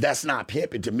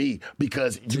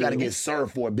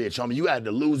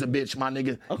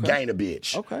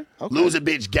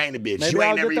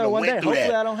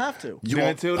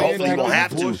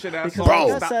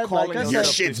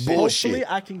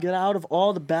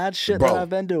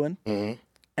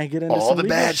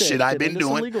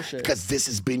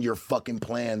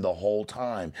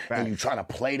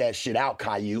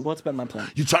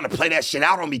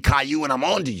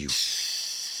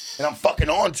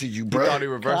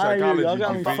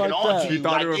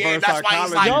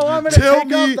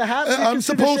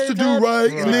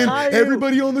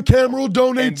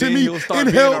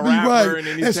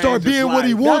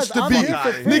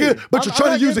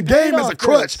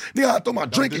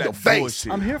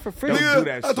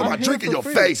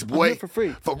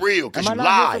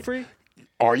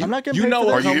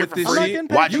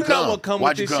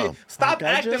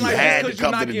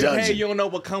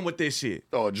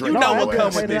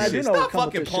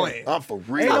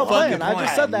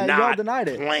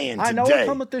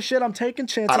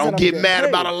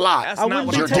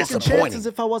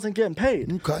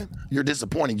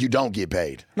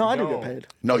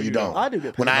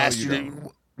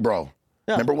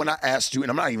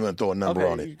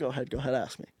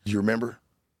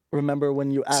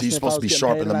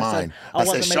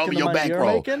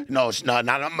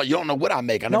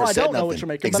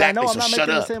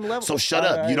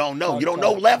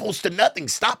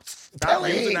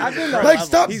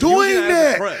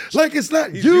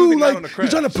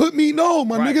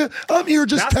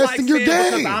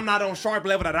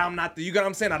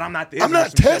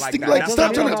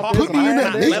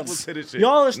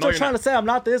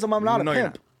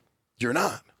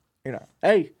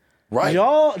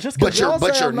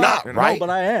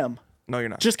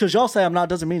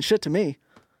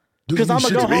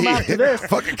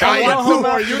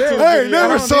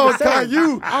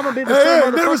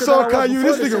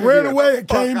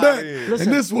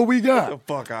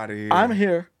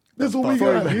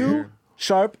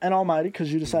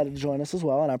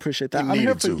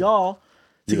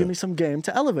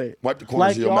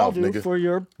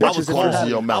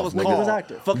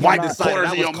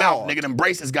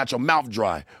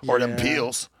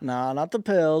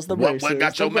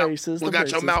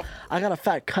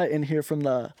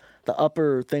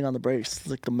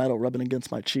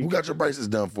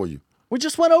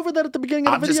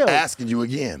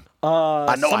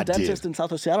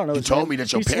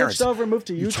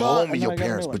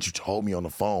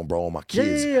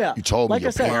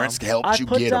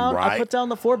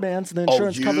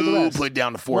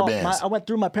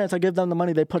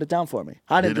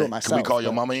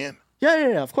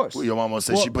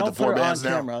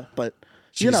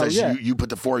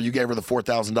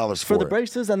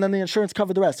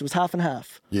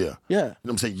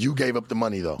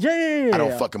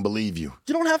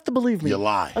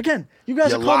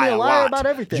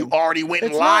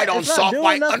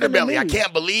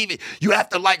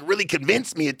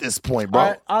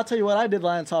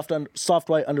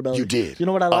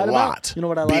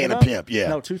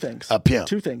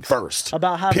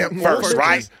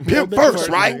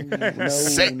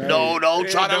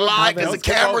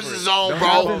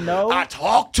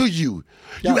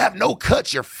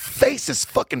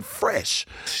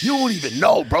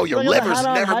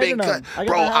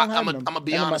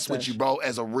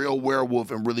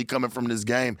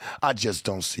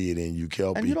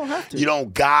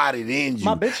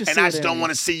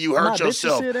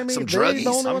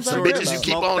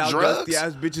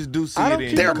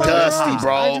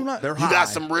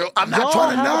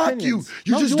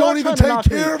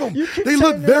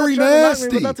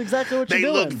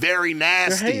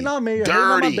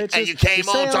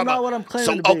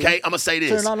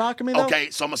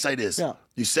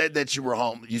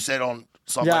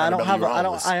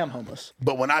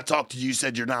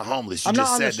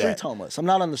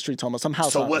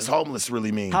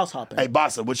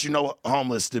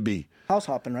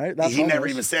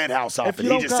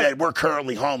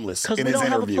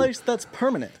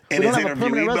 In his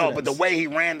interview, but the way he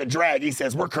ran the drag, he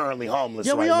says, we're currently homeless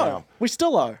right now. Yeah, we are. We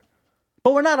still are.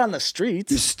 But we're not on the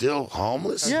streets. You're still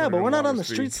homeless? Yeah, but we're not on the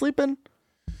street sleeping.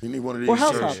 You need one of these. We're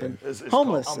house hopping.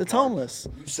 Homeless. It's homeless.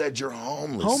 You said you're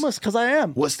homeless. Homeless because I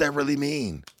am. What's that really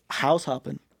mean? House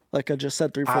hopping. Like I just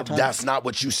said 3-4 times. That's not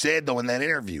what you said, though, in that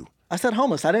interview. I said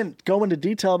homeless. I didn't go into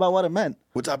detail about what it meant.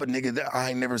 What type of nigga? I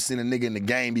ain't never seen a nigga in the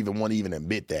game even want to even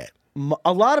admit that.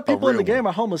 A lot of people in the game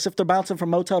are homeless if they're bouncing from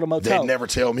motel to motel. They never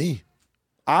tell me.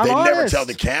 I'm honest. Never tell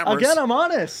the cameras. Again, I'm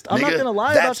honest. I'm not gonna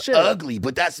lie about shit. That's ugly,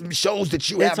 but that shows that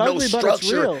you have no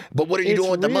structure. But what are you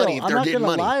doing with the money if they're getting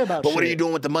money? But what are you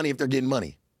doing with the money if they're getting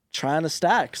money?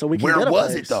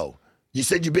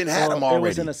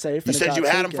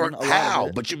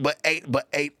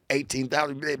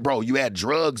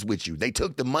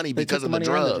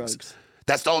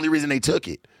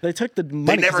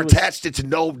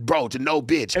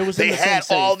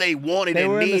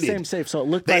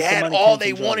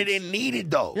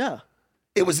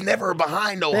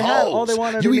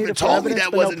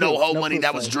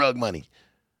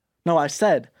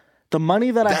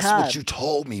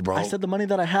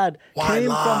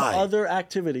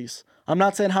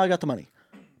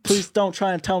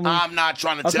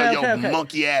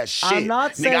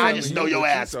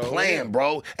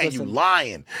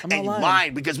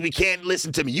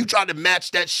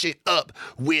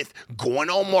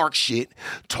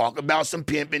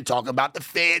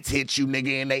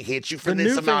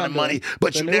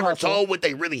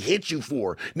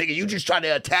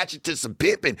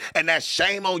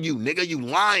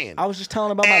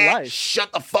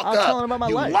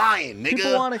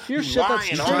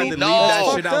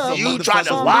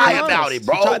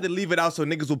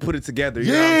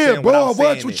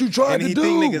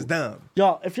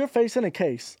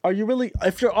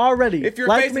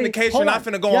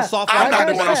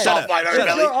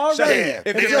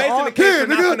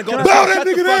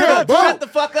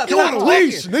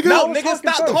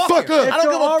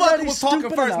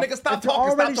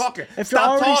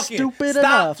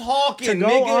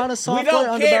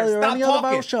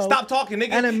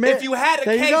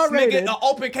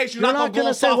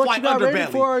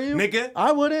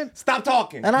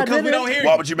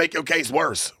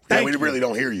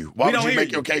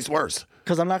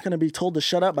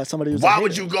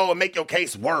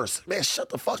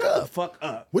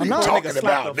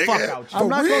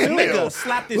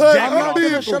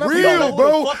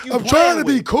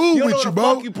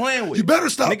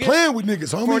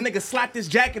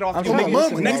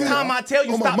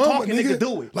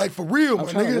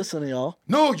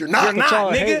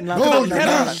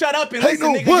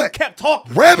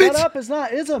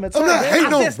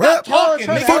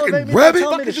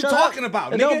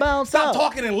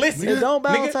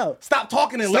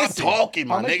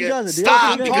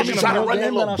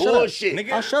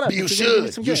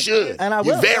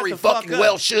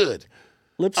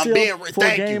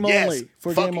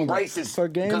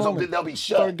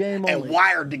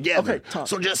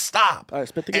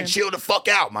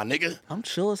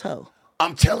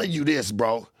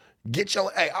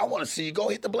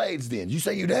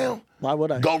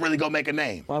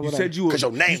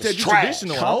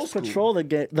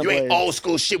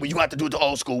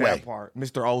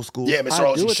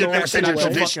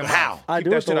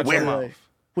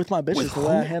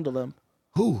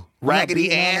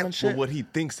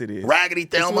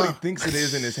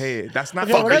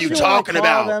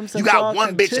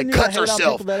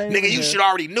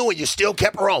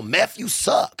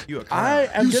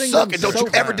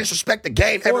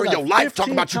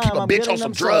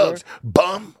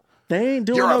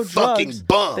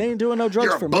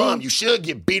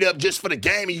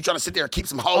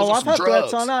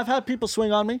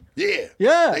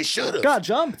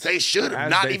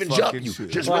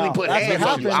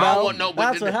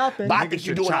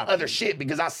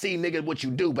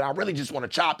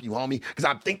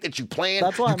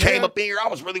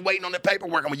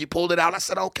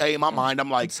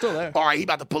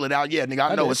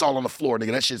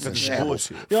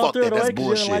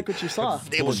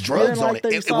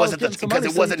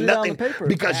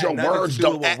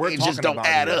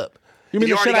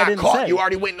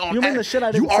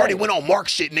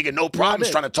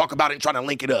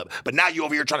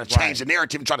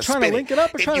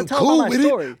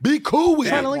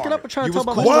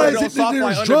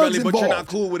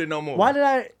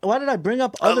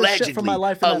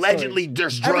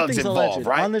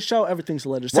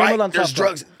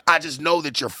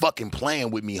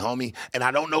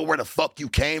 don't know where the fuck you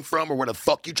came from or where the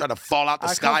fuck you trying to fall out the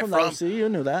sky from. The OC, you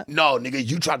knew that. No, nigga,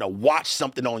 you tried to watch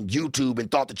something on YouTube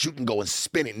and thought that you can go and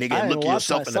spin it, nigga, and look at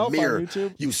yourself in the mirror.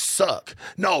 You suck.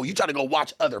 No, you try to go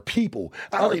watch other people.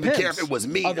 I don't even care if it was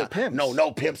me. Other pimps.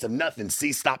 No pimps of nothing.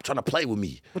 See, stop trying to play with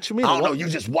me. What you mean? I don't know. You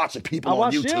just watching people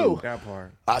on YouTube. You. That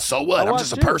part. So what? I'm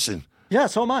just a person. Yeah,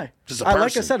 so am I. Just a person.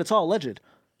 Like I said, it's all alleged.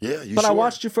 Yeah, you But sure? I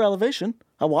watched you for Elevation.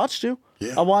 I watched you.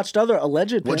 Yeah. I watched other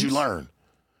alleged pimps. What'd you learn?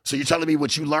 So you're telling me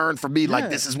what you learned from me, like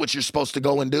this is what you're supposed to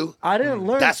go and do? I didn't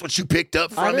learn. That's what you picked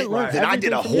up from it? Right. Then I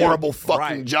did a horrible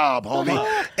fucking job,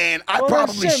 homie. And I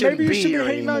probably shouldn't Maybe you be should be here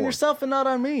hating anymore. on yourself and not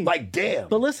on me. Like, damn.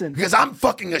 But listen. Because I'm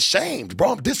fucking ashamed,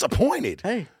 bro. I'm disappointed.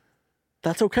 Hey,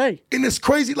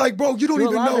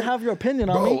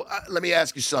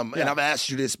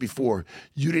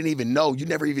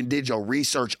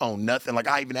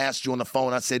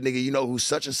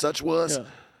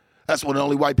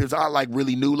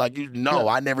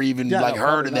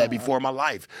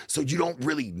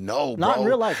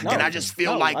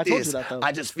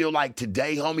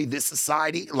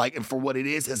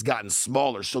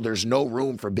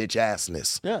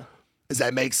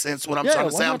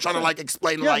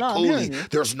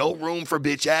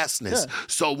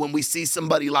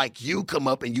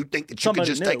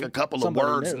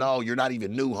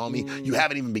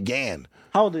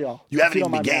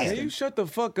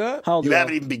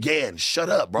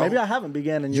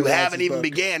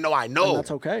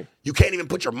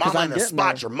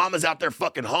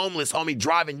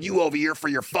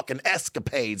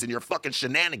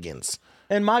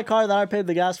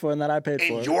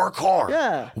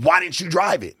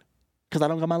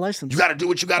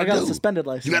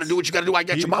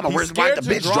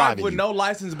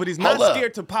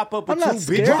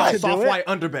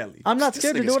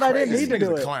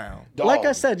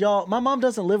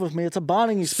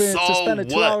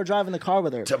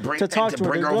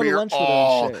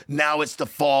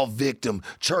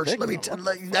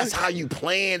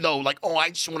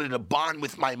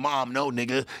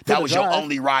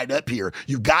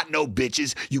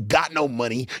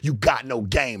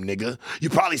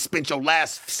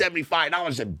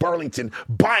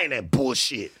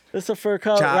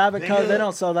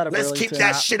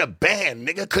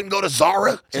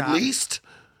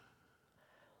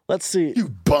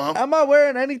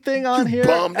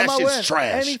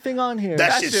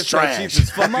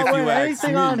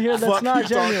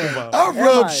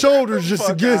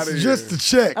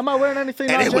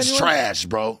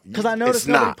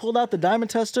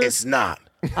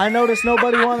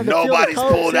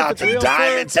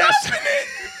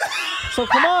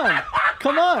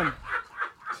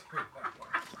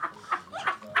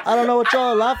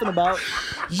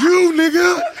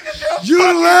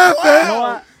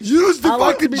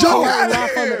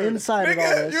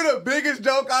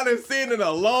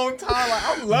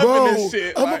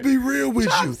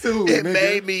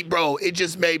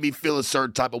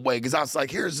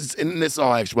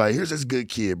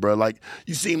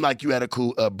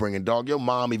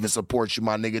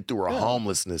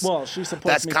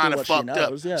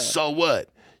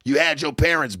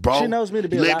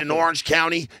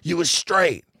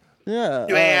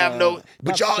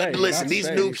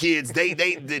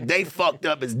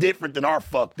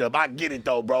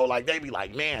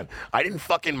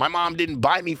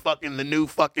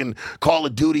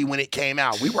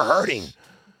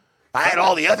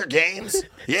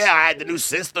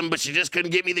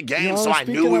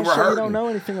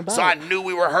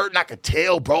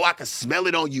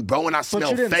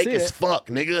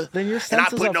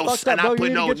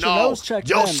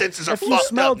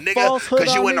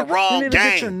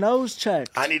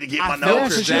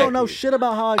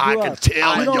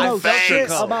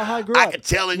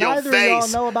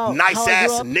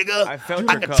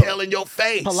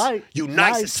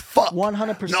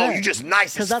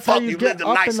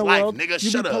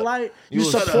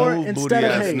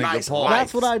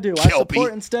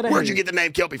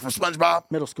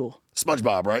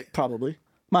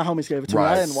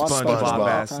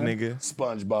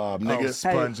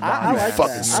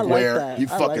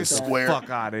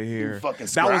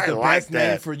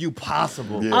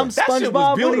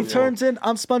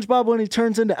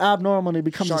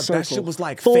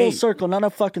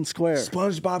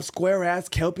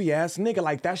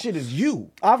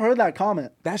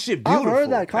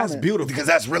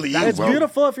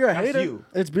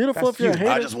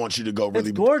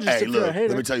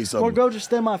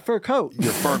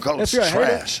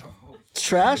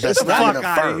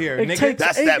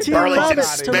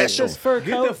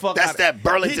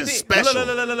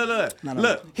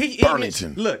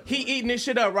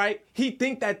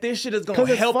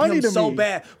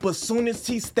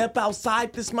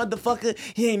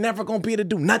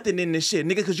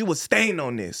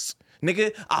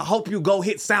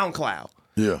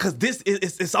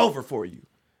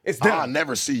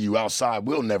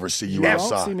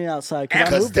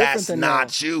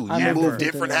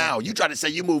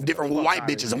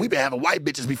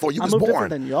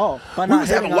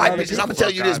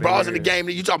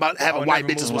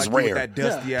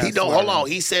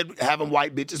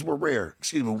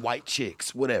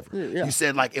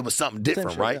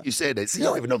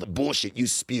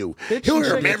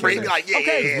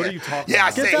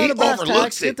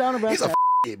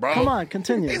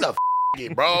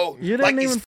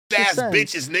 ass saying.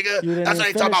 bitches, nigga. You didn't That's what they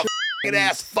even talk about. finish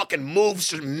ass fucking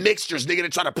moves, mixtures, nigga, to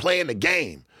try to play in the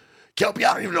game. Kelpie,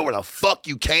 I don't even know where the fuck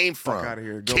you came from. Fuck out of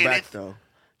here. Go Kenneth. back, though.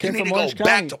 You need to go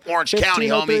back to Orange County,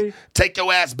 homie. Take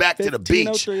your ass back to the beach,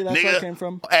 1503, that's nigga. where I came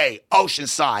from. Hey,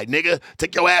 Oceanside, nigga.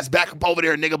 Take your ass back up over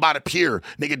there, nigga, by the pier.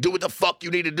 Nigga, do what the fuck you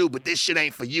need to do, but this shit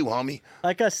ain't for you, homie.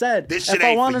 Like I said, This shit if I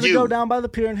ain't for wanted to you. go down by the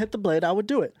pier and hit the blade, I would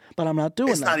do it. But I'm not doing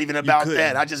It's that. not even about couldn't.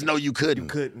 that. I just know you couldn't. You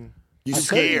couldn't. You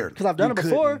scared. Because I've done it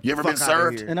before. You ever Fuck been outta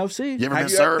served? here. In OC. You ever Have been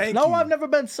you served? Thank No, you. I've never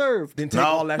been served. Then take No.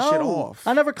 all that No, shit off.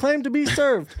 I never claimed to be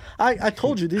served. I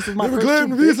told you these was my Never first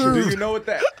claimed two to be bitches. served. Do you know what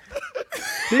that?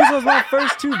 These was my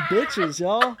first two bitches,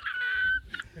 y'all.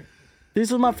 These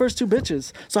was my first two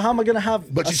bitches. So how am I gonna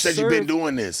have? But a you said you've been served-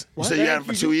 doing this. You What? said you had it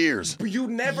for 2 years. But you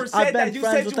never I've said been that. You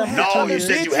friends said with you them had for No, two you years.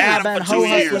 said you I've had been him for 2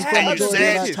 hoe-hustling years. for And you majority of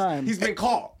said that time. He's been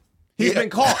caught. He's been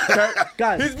caught, Church.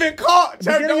 Guys, He's been caught, Church.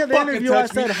 beginning Don't of the fucking interview, I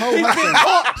touch me. said hoe He's been hustling.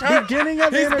 caught, Church. Beginning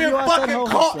of the He's been interview, I said fucking hoe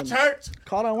caught, hustling. Church.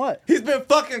 Caught on what? He's been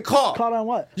fucking caught. Caught on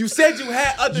what? You said you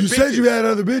had other You bitches. said you had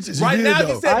other bitches. You Right did, now,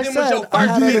 though. you said I them was said your I first had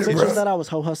other did, bitches bro. that I was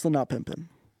hoe hustling, not pimping.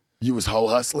 You was hoe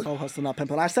hustling? Hoe hustling, not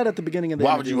pimping. I said at the beginning of the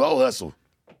Why would interview. you hoe hustle?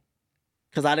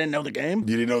 Because I didn't know the game.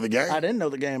 You didn't know the game? I didn't know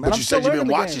the game. But and you I'm still said you've been learning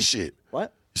the watching game. shit.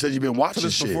 What? You said you've been watching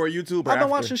This shit. before YouTube or I've been after?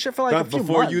 watching shit for like a few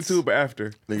before months. YouTube or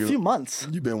after? A few months.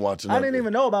 You've been watching. I didn't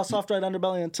even know about Soft Right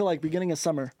Underbelly until like beginning of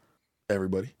summer.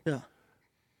 Everybody. Yeah.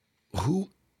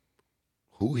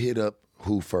 Who hit up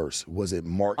who first? Was it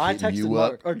Mark I hitting texted you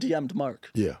Mark up? or DM'd Mark.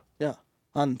 Yeah. Yeah.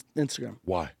 On Instagram.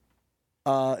 Why?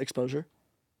 Exposure.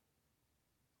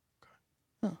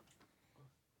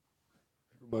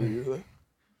 Everybody hear that?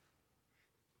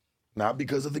 Not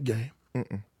because of the game. Not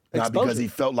Exposure. because he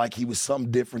felt like he was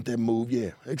something different than Move.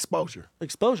 Yeah. Exposure.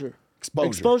 Exposure. Exposure.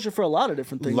 Exposure for a lot of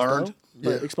different things. Learned. Though, but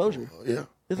Yeah. exposure. Yeah.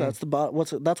 Yeah,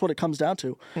 that's what it comes down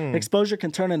to. Exposure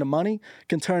can turn into money,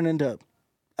 can turn into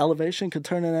elevation, can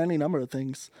turn into any number of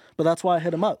things. But that's why I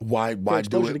hit him up. Why for do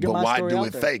exposure, to it? get But my why story do out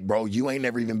it there. fake, bro? You ain't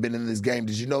never even been in this game.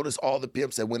 Did you notice all the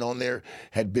pimps that went on there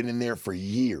had been in there for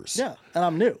years? Yeah, and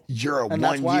I'm new. You're a And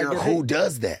that's 1 why I year. get Who hate.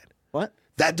 does that? What?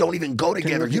 That don't even go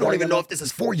together. repeat You don't that even again, know man? if this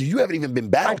is for you. You haven't even been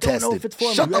battle I don't tested. know if it's for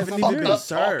me. Shut You the haven't fuck even up been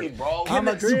served. talking, bro. I'm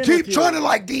You agreeing keep with you. trying to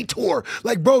like detour.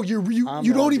 Like, bro, you don't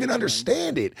really even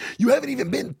understand it. You haven't even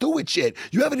been through it yet.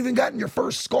 You haven't even gotten your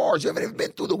first scars. You haven't even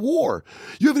been through the war.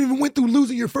 You haven't even went through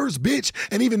losing your first bitch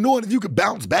and even knowing if you could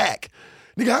bounce back.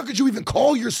 Nigga, how could you even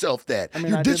call yourself that? mean,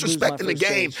 You're I did lose my Disrespecting the first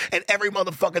game, stage. and every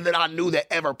motherfucker that I knew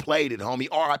that ever played it, homie.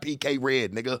 R.I.P. K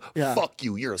Red, nigga. Yeah. Fuck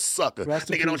you. You're a sucker. Rest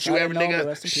in Nigga, don't peace. you I ever, didn't know, but nigga?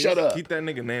 rest in peace. Shut up. Keep that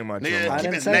nigga name out your Nigga, mouth. keep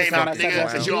didn't his say name his out, name, I said nigga,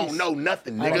 rest because in you don't peace. know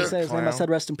nothing, I didn't say nigga. his name. I said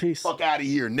rest in peace. Fuck out of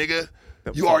here, nigga.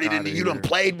 You fuck already outta didn't. You done here.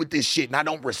 played with this shit, and I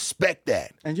don't respect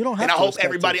that. And you don't have And I to hope respect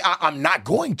everybody. it. I'm not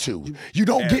going to. You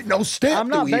don't get no stamp I'm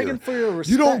not through begging here. for your respect.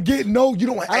 You don't get no. You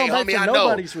don't. I don't Hey, beg homie, for I know.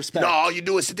 nobody's respect. No, all you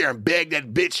do is sit there and beg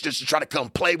that bitch just to try to come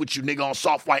play with you, nigga, on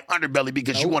Soft White Underbelly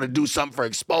because you want to do something for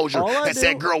exposure. All I And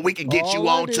said, do- girl, we can get you all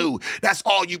I on do- too. That's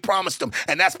all you promised them.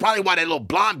 And that's probably why that little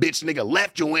blonde bitch nigga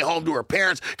left you and went home to her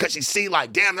parents because she see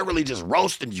like, damn, they're really just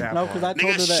roasting you. No, because I told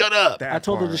Nigga, her that. shut up. I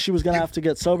told her that she was gonna have to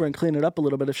get sober and clean it up a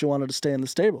little bit if she wanted to stay in the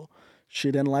stable.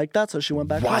 She didn't like that, so she went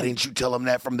back Why home. didn't you tell them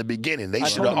that from the beginning? They I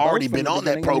should told have them both already from been the on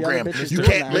that beginning, and the other program. bitches You doing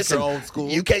can't that. listen. Mr. Old School.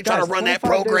 You can't try to Guys, run that 25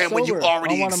 days program when you sober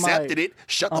already on one of my- accepted it.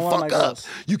 Shut the on one of fuck my up. girls.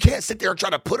 You can't sit there and try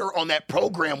to put her on that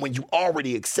program when you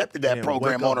already accepted that Yeah,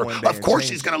 program wake up on her. one day Of and course,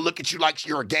 change she's gonna look at you like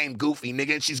you're a game goofy,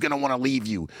 nigga, and she's gonna want to leave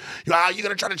you. You know how you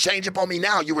gonna try to change up on me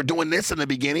now? You were doing this in the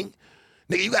beginning.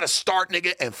 Nigga, you gotta start,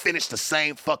 nigga, and finish the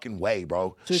same fucking way,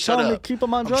 bro. So you're Shut telling me up. keep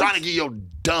 'em on I'm drugs? trying to give your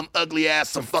dumb, ugly ass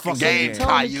some fucking game, game. So you're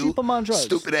telling me Caillou. keep 'em on drugs?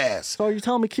 Stupid ass. So are you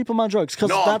telling me keep him on drugs? Because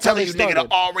No, I'm that's how telling they you, nigga, started.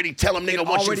 to already tell him, nigga, It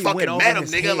once you already fucking went met over him,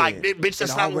 his nigga, head. like, bitch, that's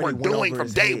It not what we're already went doing over from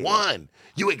his day head. one.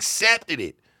 You accepted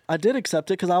it. I did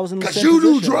accept it because I was in the Because same you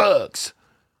do position. drugs.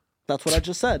 That's what I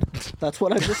just said. That's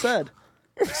what I just said.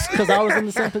 Because I was in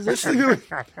the same position.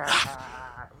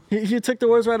 He took the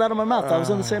words right out of my mouth. I was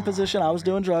in the same position. I was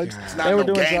doing drugs. It's They not were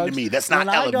no doing game drugs. to me. That's not When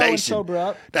I go and elevation. sober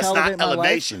up, That's to not elevate my life,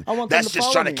 elevation. I want them That's to just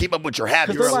follow trying to me. keep up with your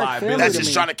habits. They're You're a like family liability That's to just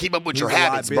me. trying to keep up with your He's a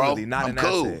habits, bro. liability, not I'm an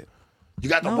cool. asset. You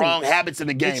got the No. wrong habits in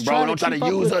the game, It's bro. trying Don't to try to keep up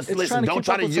use with- us. it's Listen, trying to don't keep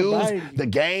try up to with use sobriety. the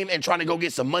game and trying to go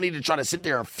get some money to try to sit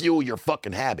there and fuel your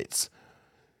fucking habits.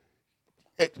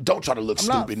 Don't try to look I'm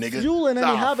not stupid, nigga. fueling any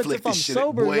Nah, habits flick if I'm this shit,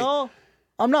 sober, boy. y'all.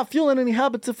 I'm not fueling any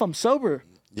habits if I'm sober.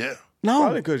 Yeah. No,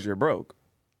 Probably because you're broke.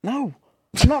 no.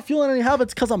 I'm not fueling any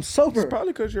habits because I'm sober.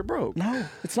 Probably because you're broke. No,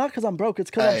 it's not because I'm broke. It's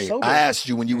because I'm Hey, sober. I asked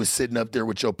you when you was sitting up there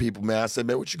with your people, man. I said,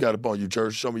 man, what you got up on you,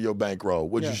 church? Show me your bankroll.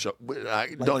 What'd Yeah. you show? I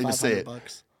Like don't even say it.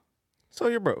 $500. So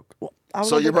you're broke. I was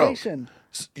So on you're broke. vacation.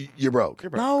 You're broke.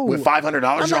 No. With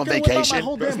 $500, you're on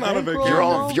vacation. That's not a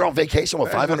vacation. You're on vacation with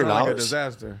 $500. Like a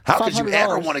disaster. How could you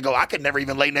ever $500. want to go? I could never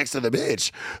even lay next to the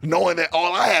bitch, knowing that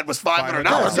all I had was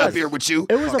 $500 up here with you,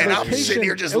 It was a and vacation. I'm sitting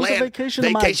here just It was a laying vacation to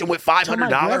my- with to my $500.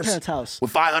 grandparents' house.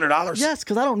 With $500. Yes,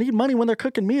 because I don't need money when they're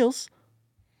cooking meals.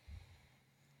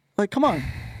 Like, come on.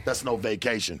 That's no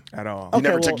vacation. At all. You Okay,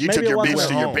 never well, took. You maybe took it your wasn't bitch at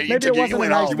to your home. bitch. Maybe it You wasn't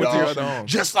went a nice home, vacation. You went to dog. your home.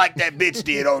 Just like that bitch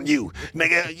did on you,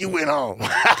 nigga. You went home.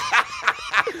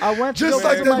 I went to Just go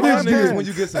like visit that my bitch niggas grandparents. did. when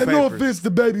you get some And no papers. offense to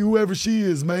baby, whoever she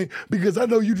is, man, because I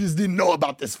know you just didn't know know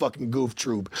about this fucking goof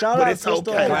troop, Shout but out it's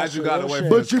Crystal okay. and Glad you got Ashley, away real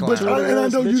from shit. this But clown. and I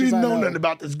know you Bitches didn't I know know. Nothing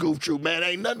about this goof troop, man.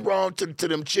 Ain't nothing wrong to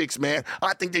them chicks, man.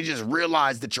 I think they just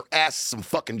realized that your ass is some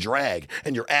fucking drag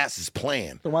and your ass is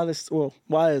playing. So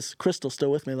why is Crystal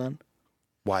still with me then?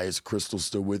 Why is Crystal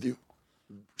still with you?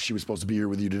 She was supposed to be here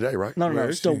with you today, right? No, Where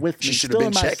is still she? with me. She should have still been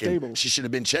in my checking. stable. She should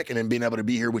have been checking and being able to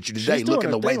be here with you today. She's doing Looking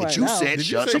her the way thing that right you now. said, Did you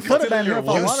shut say the She fuck could have been here if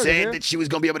I You wanted said her. that she was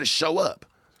gonna be able to show up.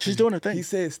 She's doing her thing. He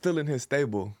said still in his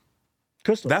stable.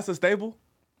 Crystal. That's a stable?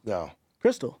 No,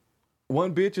 Crystal.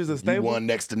 One bitch is a you stable? won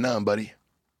next to none, buddy.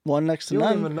 One next to You don't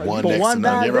none. even know- One But next one to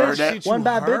none. bad You ever heard bitch. that? One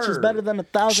bad bitch is heard. better than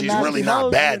 1,000 She's nasty really not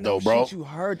hoes. bad though, bro. Shit you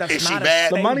heard. That's Is she not a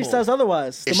bad? The stable. money says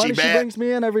otherwise. The Is she money she bad? brings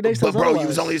me in every day says But bro, otherwise. you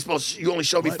was only supposed. You only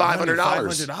showed me $500.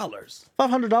 $500.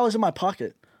 $500 in my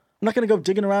pocket. I'm not gonna go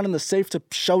digging around in the safe to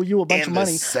show you a bunch In of the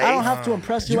money. safe? I don't have to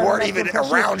impress you. You I don't weren't have to even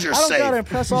impress around you. your I don't safe. gotta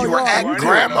impress all You were y'all. at In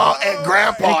grandma and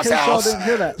grandpa's case y'all house. didn't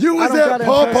hear that. You I was don't at gotta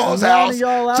Papa's impress none house of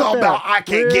y'all out talking there. about I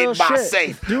can't Real get my shit.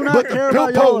 safe. Do not But care the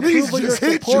about y'all police approval, your just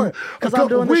hit you support. a Because I'm couple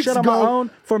doing this weeks shit on my ago.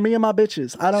 own for me and my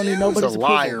bitches. I don't need You's nobody's a approval.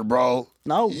 liar, bro.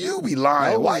 No. You be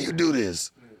lying. No. Why you do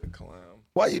this?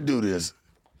 Why you do this,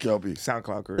 Kelpie?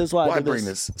 SoundCloud career. This is why Why I do bring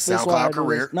this. this? This is why I SoundCloud do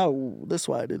career? this. No, this is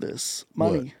why I do this.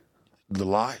 Money. The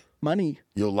lie? Money.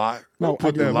 You'll lie? No,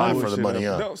 I do that money. lie for the money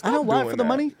up. I don't lie for the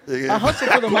money. Yeah. I hustle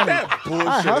for the money. That bullshit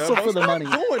I hustle up, for the bro. money.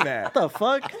 Stop doing that. What the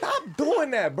fuck? Stop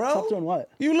doing that, bro. Stop doing what?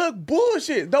 You look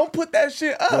bullshit. Don't put that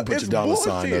shit up. Don't put it's your dollar bullshit.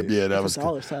 sign up. Yeah, that was.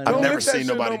 dollar sign I've up. never Don't lift that seen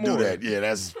shit nobody no do more. that. Yeah,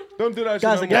 that's Don't do that shit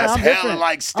Guys, no again, more. I'm hella different.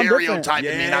 like I'm different.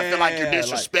 stereotyping me. And I feel like you're Yeah,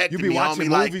 disrespecting you be me, watching homie.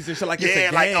 Like, movies and shit like it's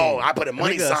yeah, a like game. oh, I put a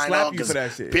money Nigga sign slap on you for that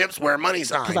because shit. pimps wear money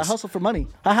signs. Because I hustle for money.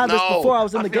 I had this No, before I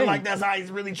was in the I feel game. like that's how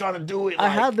he's really trying to do it. I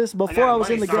Like, had this before I was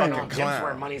in the game. Pimps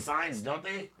wear money signs, don't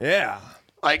they? Yeah.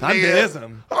 Like,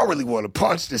 Communism. nigga, I really want to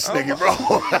punch this nigga, bro.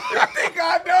 Think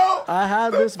I know? I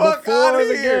had this fuck before outta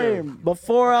the here. game.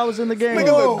 Before I was in the game. Nigga's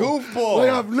a goofball. Like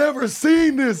I've never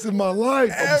seen this in my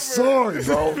life. I'm sorry,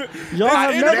 bro. Y'all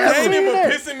have never entertaining, seen but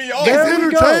it. pissing me off. There It's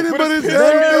we go. entertaining, but it's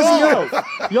There we pissing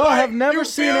go. Y'all have never You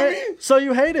seen feel it, me? so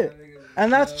you hate it.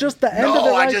 And that's just the end of it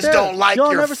No, right I just there. don't like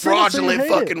Y'all your never seen it, so you fraudulent hate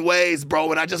fucking it. ways, bro.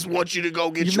 And I just want you to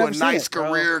go get You've you a never seen nice it, bro.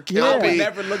 career, Yeah. Kelpie. I would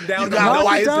never look down You on got my Knock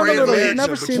white it down a little. privilege. You've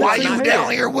never seen it, Why so you hate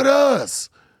down it. here with us?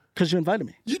 Because you invited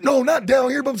me. No, not down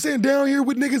here, but I'm saying down here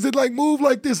with niggas that like move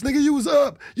like this. Nigga, you was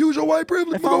up. Use your white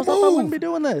privilege. If I was up, I wouldn't be Move.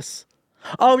 doing this.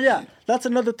 Oh, yeah. That's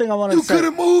another thing I wanted You to say. could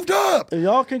have moved up.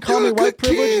 Y'all can call You're me a white good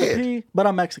privilege kid. P, but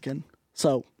I'm Mexican.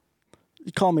 So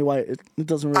you call me white. It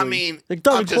doesn't really. I mean, it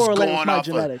doesn't I'm just correlate going with my off of-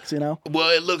 genetics, you know? Well,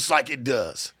 it looks like it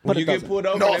does. But When you it get doesn't. pulled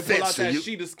over No and they pull offense out to that you.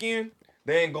 sheet of skin,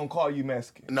 they ain't gonna call you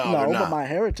Mexican. No, No, they're but not. my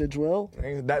heritage will.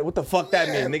 What the fuck that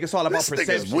mean? Nigga, it's all about This nigga's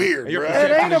perception. weird, And your bro. It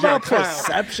perception ain't is you're a about clown.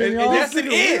 perception, And y'all. yes, it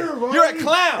is. You're a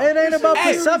clown. It ain't about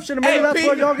Hey, perception. Maybe hey, that's Pete,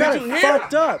 where y'all got did it you hear?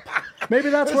 fucked up. Maybe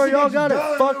that's where y'all got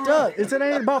it fucked up. It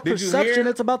ain't about Did you perception. hear?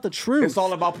 It's about the truth. It's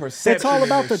all about perception. It's all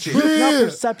about the and shit. truth, not Yeah.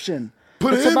 perception.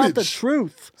 Put It's an about the image.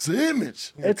 truth. It's an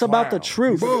image. It's about the Clown.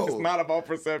 truth. Bro. It's not about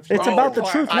perception. It's about the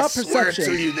truth, I not swear perception.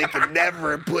 to you, they could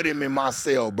never have put him in my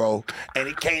cell, bro. And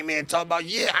he came in talking about,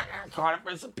 yeah, I got caught up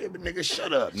for some pimping. Nigga,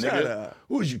 shut up, nigga. up.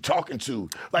 Who is you talking to?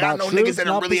 Like, I About know truth, niggas that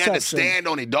not really had to perception. stand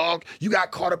on it, dog. You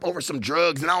got caught up over some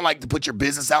drugs, and I don't like to put your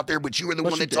business out there, but you were the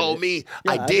But one you that did told it. me.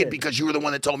 Yeah, I I did did. because you were the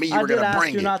one that told me you I were did going to ask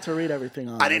bring you it. not to read everything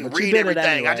on I it, didn't but you read did it everything.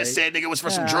 I anyway. just said, nigga, it was for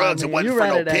some Yeah, drugs. I mean, It wasn't you for read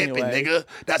no it pimping, anyway.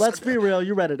 nigga. Let's be real.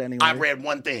 You read it anyway. I read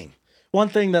one thing. One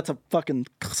thing that's a fucking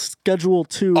Schedule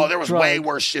 2 Oh, there was drug. way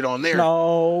worse shit on there.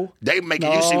 No. They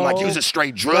making you seem like you was a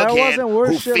straight drug There head wasn't worse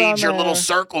who shit feeds on your little there.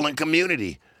 circle and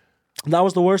community. That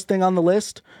was the worst thing on the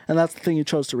list, and that's the thing you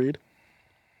chose to read.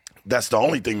 That's the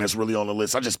only thing that's really on the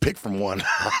list. I just picked from one.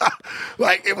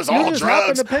 Like, it was You all just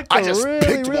happened drugs. to pick I the just really,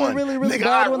 picked really, one. really, really Nigga,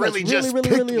 bad I one really that's just really,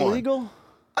 picked really, really one. illegal.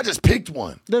 I just picked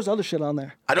one. There's other shit on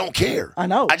there. I don't care. I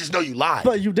know. I just know you lied.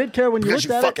 But you did care when you because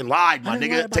looked you at fucking it. lied, my I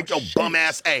didn't lie nigga. about Take your shit. bum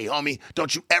ass, hey, homie.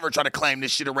 Don't you ever try to claim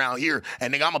this shit around here.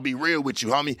 And nigga, I'm gonna be real with you,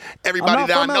 homie. Everybody not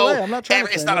that I from know, LA. I'm not trying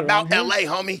to it's claim not it about around LA,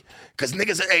 homie. Because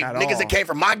niggas, hey, At niggas all. that came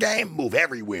from my game move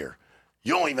everywhere.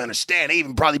 You don't even understand. They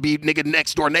even probably be nigga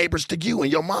next door neighbors to you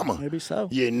and your mama. Maybe so.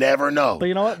 You never know. But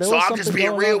you know what? There So was I'm just something being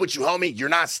going real on. with you, homie. You're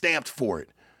not stamped for it.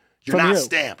 You're From not you.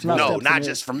 stamped. Not No, stamped not from you.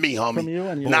 just from me, homie. From you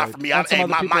and you. Not from me. And some Hey,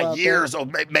 other people my out there. years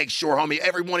will make sure, homie.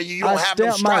 Every one of you, you I don't have no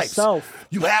stamp stripes. myself.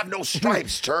 You have no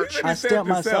stripes, church. I stamp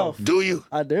myself. Do you?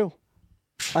 I do.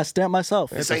 I stamp myself.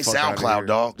 This ain't fuck outta SoundCloud, here.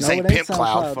 dog. This No, ain't it ain't Pimp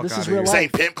Cloud. SoundCloud. This is outta real here. This life.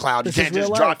 ain't Pimp Cloud. You This is can't real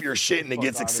just life. drop your shit and it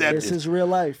gets accepted. This is real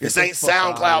life. This ain't fuck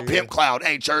outta SoundCloud, here. Pimp Cloud.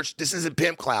 Hey, church, this isn't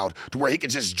Pimp Cloud to where he can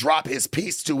just drop his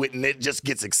piece to it and it just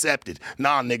gets accepted.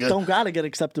 Nah, nigga. Don't gotta get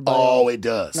accepted by. Oh, it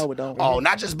does. No, it don't. Oh,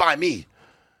 not just by me.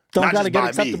 Don't not gotta just get by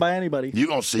accepted me. by anybody. You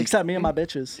gonna see. Except me and my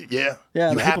bitches. Yeah. Yeah,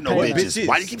 You the have people no paying bitches.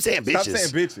 Why do you keep saying bitches? Stop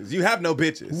saying bitches. You have no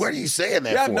bitches. What are you saying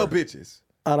that You have for? no bitches.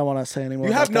 I don't want to say anymore.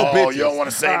 You have about no that. Oh, bitches. you don't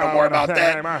want to say no more about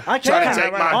that? I Trying can. to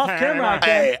take my Off camera, I can.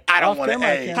 Hey, I don't Off want to. camera,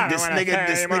 I Hey, can. this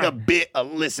nigga bit.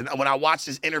 Listen, when I watched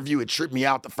this interview, it tripped me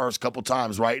out the first couple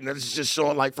times, right? And it's just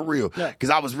showing like for real, Yeah. because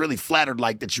I was really flattered,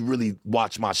 like that you really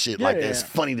watch my shit like that. It's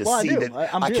funny to Well, I see do.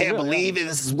 that. I'm I being can't real, believe it.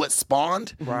 This is what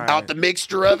spawned Right. out the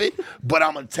mixture of it, but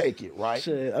I'm gonna take it, right?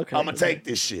 Shit, okay. I'm gonna take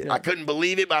this shit. I couldn't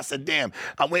believe it, but I said, damn.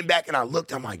 I went back and I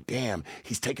looked. I'm like, damn,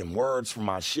 he's taking words from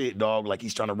my shit, dog. Like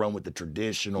he's trying to run with the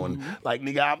traditional and like,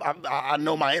 nigga, I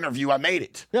know my interview. I made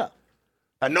it. Yeah.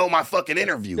 I know my fucking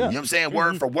interview. Yeah. You know what I'm saying?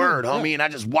 Word for word, homie. And I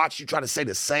just watch you try to say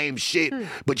the same shit,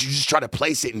 but you just try to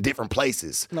place it in different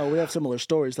places. No, we have similar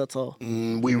stories. That's all.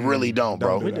 We really don't,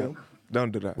 bro. We do.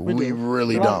 Don't do that. We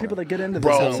really There are a lot don't. of people that get into this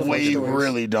have Bro, similar we stories.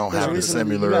 really don't There's a have the reason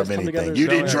you similar guys of come together anything. to You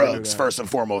show did it. drugs, first and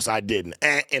foremost. I didn't.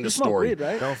 End of smoke story. weed,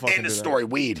 right? Don't fucking End of do that. story.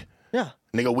 Weed. Yeah.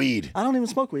 Nigga, weed. I don't even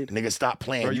smoke weed. Nigga, stop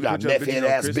playing. Bro, you you got put your meth bitches head on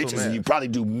ass crystal bitches, meth. and you probably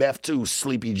do meth too.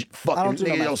 Sleepy, fucking don't do no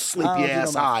nigga, meth. your I sleepy don't do no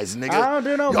ass meth. eyes, nigga. I don't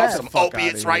do no you meth. on some Fuck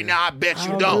opiates outta right here. now. I bet I you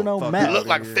don't don't. do no You meth. look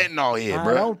like Fuck fentanyl head, I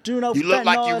bro. don't do no You look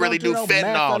like fentanyl. you I really don't do do no meth. I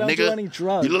fentanyl, don't do nigga. any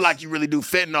drugs. You look like you really do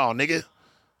fentanyl, nigga.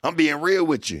 I'm being real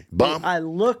with you, bum. I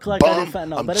look like I do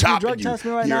Bum, fentanyl, I'm but if you chopping drug you. test me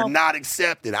right You're now, not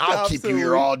accepted. I'll keep you here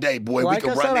Absolutely. all day, boy. Like we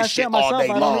I can said, run I this shit stamp all myself. day I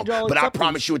don't long. need y'all But I acceptance.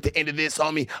 promise you, at the end of this,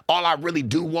 homie, all I really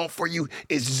do want for you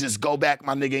is to just go back,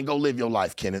 my nigga, and go live your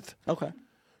life, Kenneth. okay.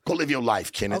 Go live your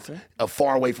life, Kenneth. Okay.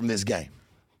 Far away from this game.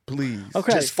 Please.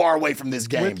 Okay. Just far away from this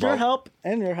game, With bro. your help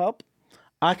and your help,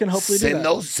 I can hopefully do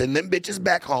that. Send them bitches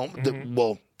back home.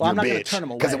 Well, I'm not your gonna bitch, turn 'em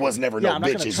because it away. was never Yeah, no I'm not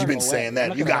gonna bitches. turn You've been 'em saying away. that. I'm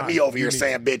not You gonna got me over here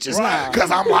saying bitches, Right.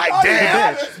 because I'm like,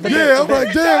 damn. Yeah, I'm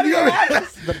like, damn.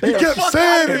 You kept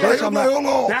saying it. Like, I'm like, hold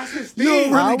on. That's his You don't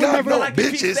thing. really I would got never- no Like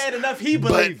if he bitches. said enough, he but-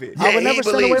 believe it. Yeah, I would he never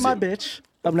send away believes my it. bitch.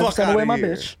 I've never Fuck sent away outta my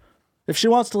here. bitch. If she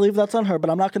wants to leave, that's on her, but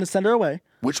I'm not going to send her away.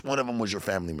 Which one of them was your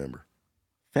family member?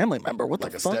 Family member, what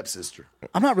Like the a fuck? stepsister.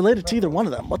 I'm not related to either one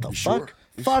of them. What the fuck? sure?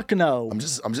 Fuck no. I'm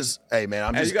just, hey man,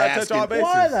 I'm Hey, just you gotta asking. touch all bases.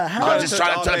 Why the hell? I'm just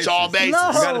trying to touch all bases. No.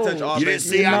 You gotta touch all You didn't bases.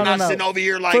 see, I'm No, not no. sitting over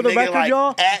here like For the nigga, record, like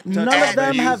y'all, none of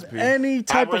them you, have P. any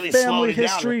type really of slowed family it down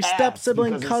history, to step ask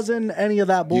sibling, because it's- cousin, any of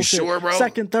that bullshit. sure, bro?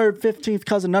 Second, third, 15th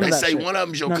cousin, none They of that say shit. one of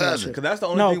them's your None of that cousin. shit. 'Cause that's the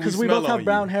only no, thing we because we smell both have on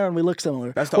brown you. hair and we look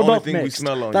similar. That's the We're only both thing we mixed.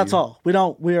 smell on That's you. all.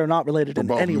 We are not related in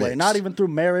both any way. mixed. Not even through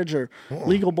marriage or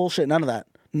legal bullshit. None of that.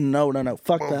 No.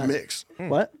 Fuck Both that. mixed.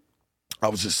 What? I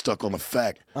was just stuck on the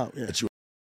fact Oh, yeah. that you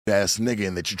ass nigga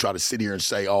and that you try to sit here and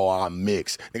say, oh, I'm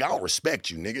mixed. Nigga, I don't respect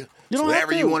you, nigga. You So don't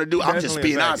whatever have you to. want to do, I'm just Definitely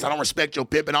being a honest. faggot. I don't respect your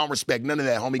pimp and I don't respect none of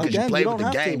that, homie, because you Again, play you with the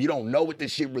don't have game. to. You don't know what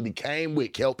this shit really came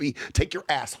with, Kelpie. Take your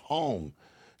ass home.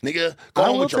 Nigga, go I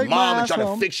home will with your take my mom and ass try to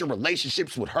home. fix your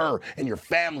relationships with her and your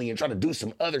family and try to do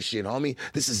some other shit, homie.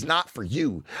 This is not for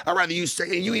you. I'd rather you say,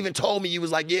 and you even told me, you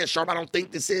was like, yeah, Sharp, I don't think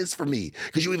this is for me.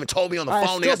 Because you even told me on the I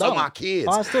phone, still that's on don't. my kids.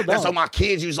 I still That's don't. on my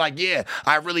kids. You was like, yeah,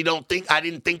 I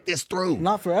didn't think this through.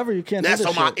 Not forever. You can't That's do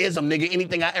on this my shit. ism, nigga.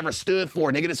 Anything I ever stood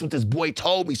for, nigga, that's what this boy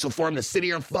told me. So for him to sit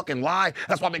here and fucking lie,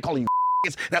 that's why I've been calling you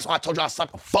that's why I told you I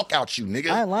suck the fuck out you, nigga.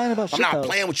 I ain't lying about I'm shit, not though.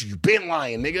 playing with you. You been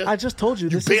lying, nigga. I just told you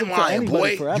You this been isn't for lying, anybody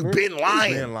boy. forever. You been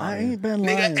lying. Been lying. I ain't been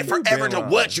Nigga, lying. and forever to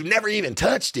lying. what? You never even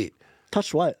touched it.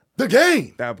 Touch what? The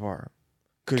game. That part.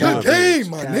 'Cause The you a game, bitch.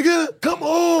 my nigga. Come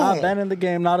on. I've been in the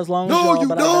game, not as long as No, y'all, you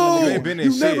but don't. I've You ain't been in been the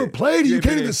in You shit. never played it. You ain't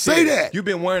can't been even in say shit. that. You've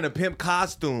been wearing a pimp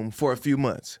costume for a few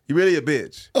months. You really a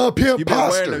bitch. A pimp You been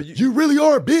wearing poster. a- You really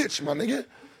are a bitch, my nigga.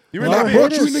 You When really I a Y'all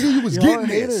brought bitch. you, haters. nigga, you was Y'all getting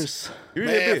this. haters. You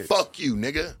really a Man, bitch. fuck you,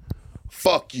 nigga.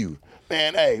 Fuck you.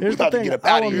 Man, hey, we Here's the about to thing, get up I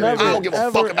out will of here. never, I don't give a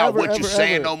fuck ever, about ever, what you're ever,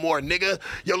 saying ever. no more, nigga.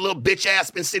 Your little bitch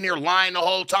ass been sitting here lying the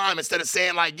whole time instead of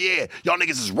saying like, yeah, y'all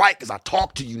niggas is right because I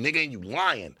talked to you, nigga, and you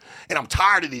lying. And I'm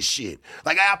tired of this shit.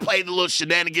 Like, I played the little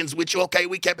shenanigans with you. Okay,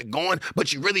 we kept it going,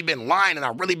 but you really been lying, and I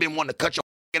really been wanting to cut your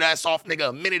ass off, nigga,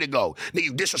 a minute ago. Nigga,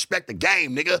 you disrespect the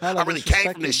game, nigga. How I really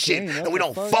came from this shit, and we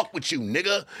don't fuck with you,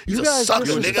 nigga. You's a sucker,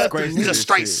 nigga. You's a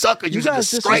straight sucker. You's a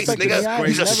disgrace, nigga.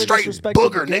 You's a straight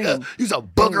booger, nigga. You's a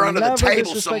booger under the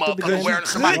table, some motherfucker wearing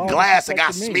somebody's glass that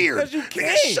got smeared. Because you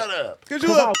can't. Shut up. Because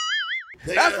you a...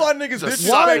 That's why niggas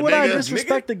disrespect. Why would I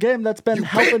disrespect the game that's been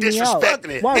helping me out? Disrespecting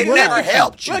it. Why It would never I?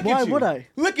 helped you. Why would I?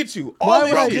 Look at you. Why All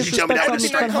would I this you tell me that with a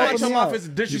straight face?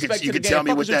 You You can tell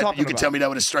me with that. You can tell me that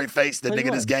with a straight face. That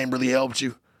nigga, this game really helped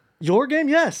you. Your game,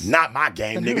 yes. Not my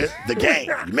game, nigga. The game.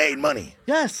 You made money.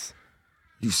 Yes.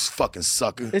 You fucking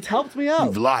sucker. It's helped me out.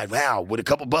 You've lied. Wow, with a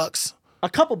couple bucks. A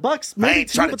couple bucks. I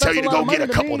ain't trying to tell you to go get a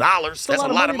couple dollars. That's a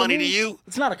lot of money to you.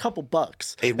 It's not a couple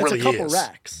bucks. It really it's a couple is,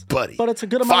 racks, buddy. But it's a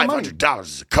good amount of money. $500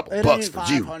 is a couple It bucks ain't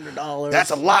for you. $500. That's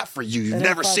a lot for you. You've It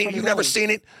never ain't seen it. You've $500. never seen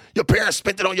it. Your parents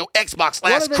spent it on your Xbox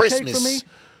What last did they Christmas. take for me?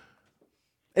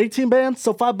 18 bands,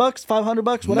 so $5,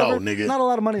 $500, whatever. No, nigga. Not a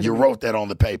lot of money. You wrote that on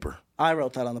the paper. I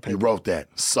wrote that on the paper. You wrote that,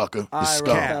 sucker. You I scum.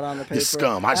 wrote that on the paper. You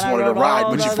scum. I just And I wanted to wrote ride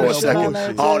all with you the for a other shit second. on there,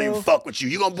 I don't too. even fuck with you.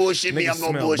 You gonna bullshit me, Niggas I'm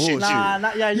gonna smell bullshit you. bullshit. Nah,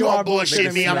 you gonna are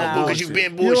bullshit me, I'm gonna bullshitting because you've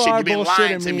been You bullshit. are You've been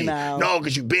lying bullshitting to me me. now. No,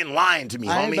 because you've been lying to me,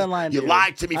 I ain't homie. been lying to You you.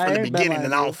 lied to me I from the ain't been beginning, lying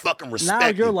and to I you. don't fucking respect Now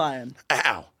it. you're lying.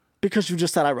 How? Because you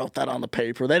just said I wrote that on the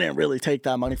paper. They didn't really take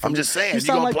that money from I'm me. just saying, You you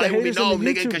sound gonna like play the with me? haters in No, the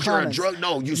nigga, YouTube because you're a comments. drug.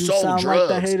 No, you sound sold like drugs.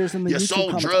 the haters in the You YouTube sold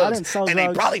comments. I drugs. didn't sell And they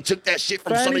drugs. probably took that shit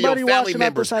from For some of your anybody family watching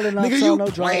members. Uppercase, I did not Nigga, sell you no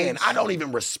playing. drugs. I don't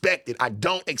even respect it. I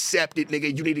don't accept it,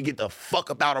 nigga. You need to get the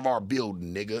fuck up out of our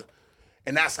building, nigga.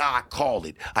 And that's how I call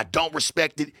it. I don't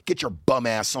respect it. Get your bum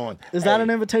ass on. Is that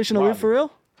an invitation to live for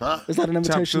real? Huh? Is that an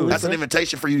invitation to live That's for an real?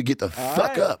 invitation for you to get the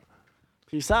fuck up.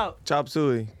 Peace out. Chop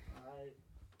suey.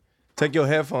 Take your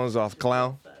headphones off,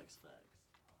 clown.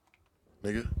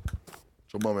 Nigga,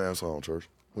 get your bum ass on, church.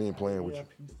 We ain't playing with you.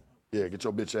 Yeah, get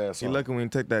your bitch ass You on. lucky when you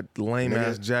take that lame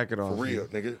ass Nigga, jacket off. For real,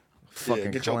 nigga. Fucking yeah,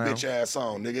 get clown. your bitch ass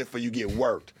on, nigga, for you get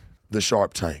worked. The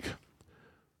Sharp Tank.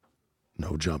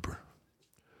 No jumper.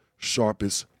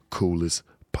 Sharpest, coolest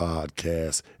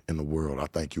podcast in the world. I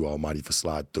thank you almighty for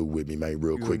sliding through with me, man,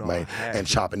 real quick, know man, I had and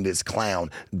to. chopping this clown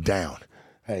down.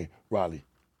 Hey, Riley,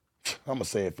 I'm going to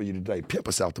say it for you today. Pimp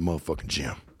us out the motherfucking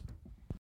gym.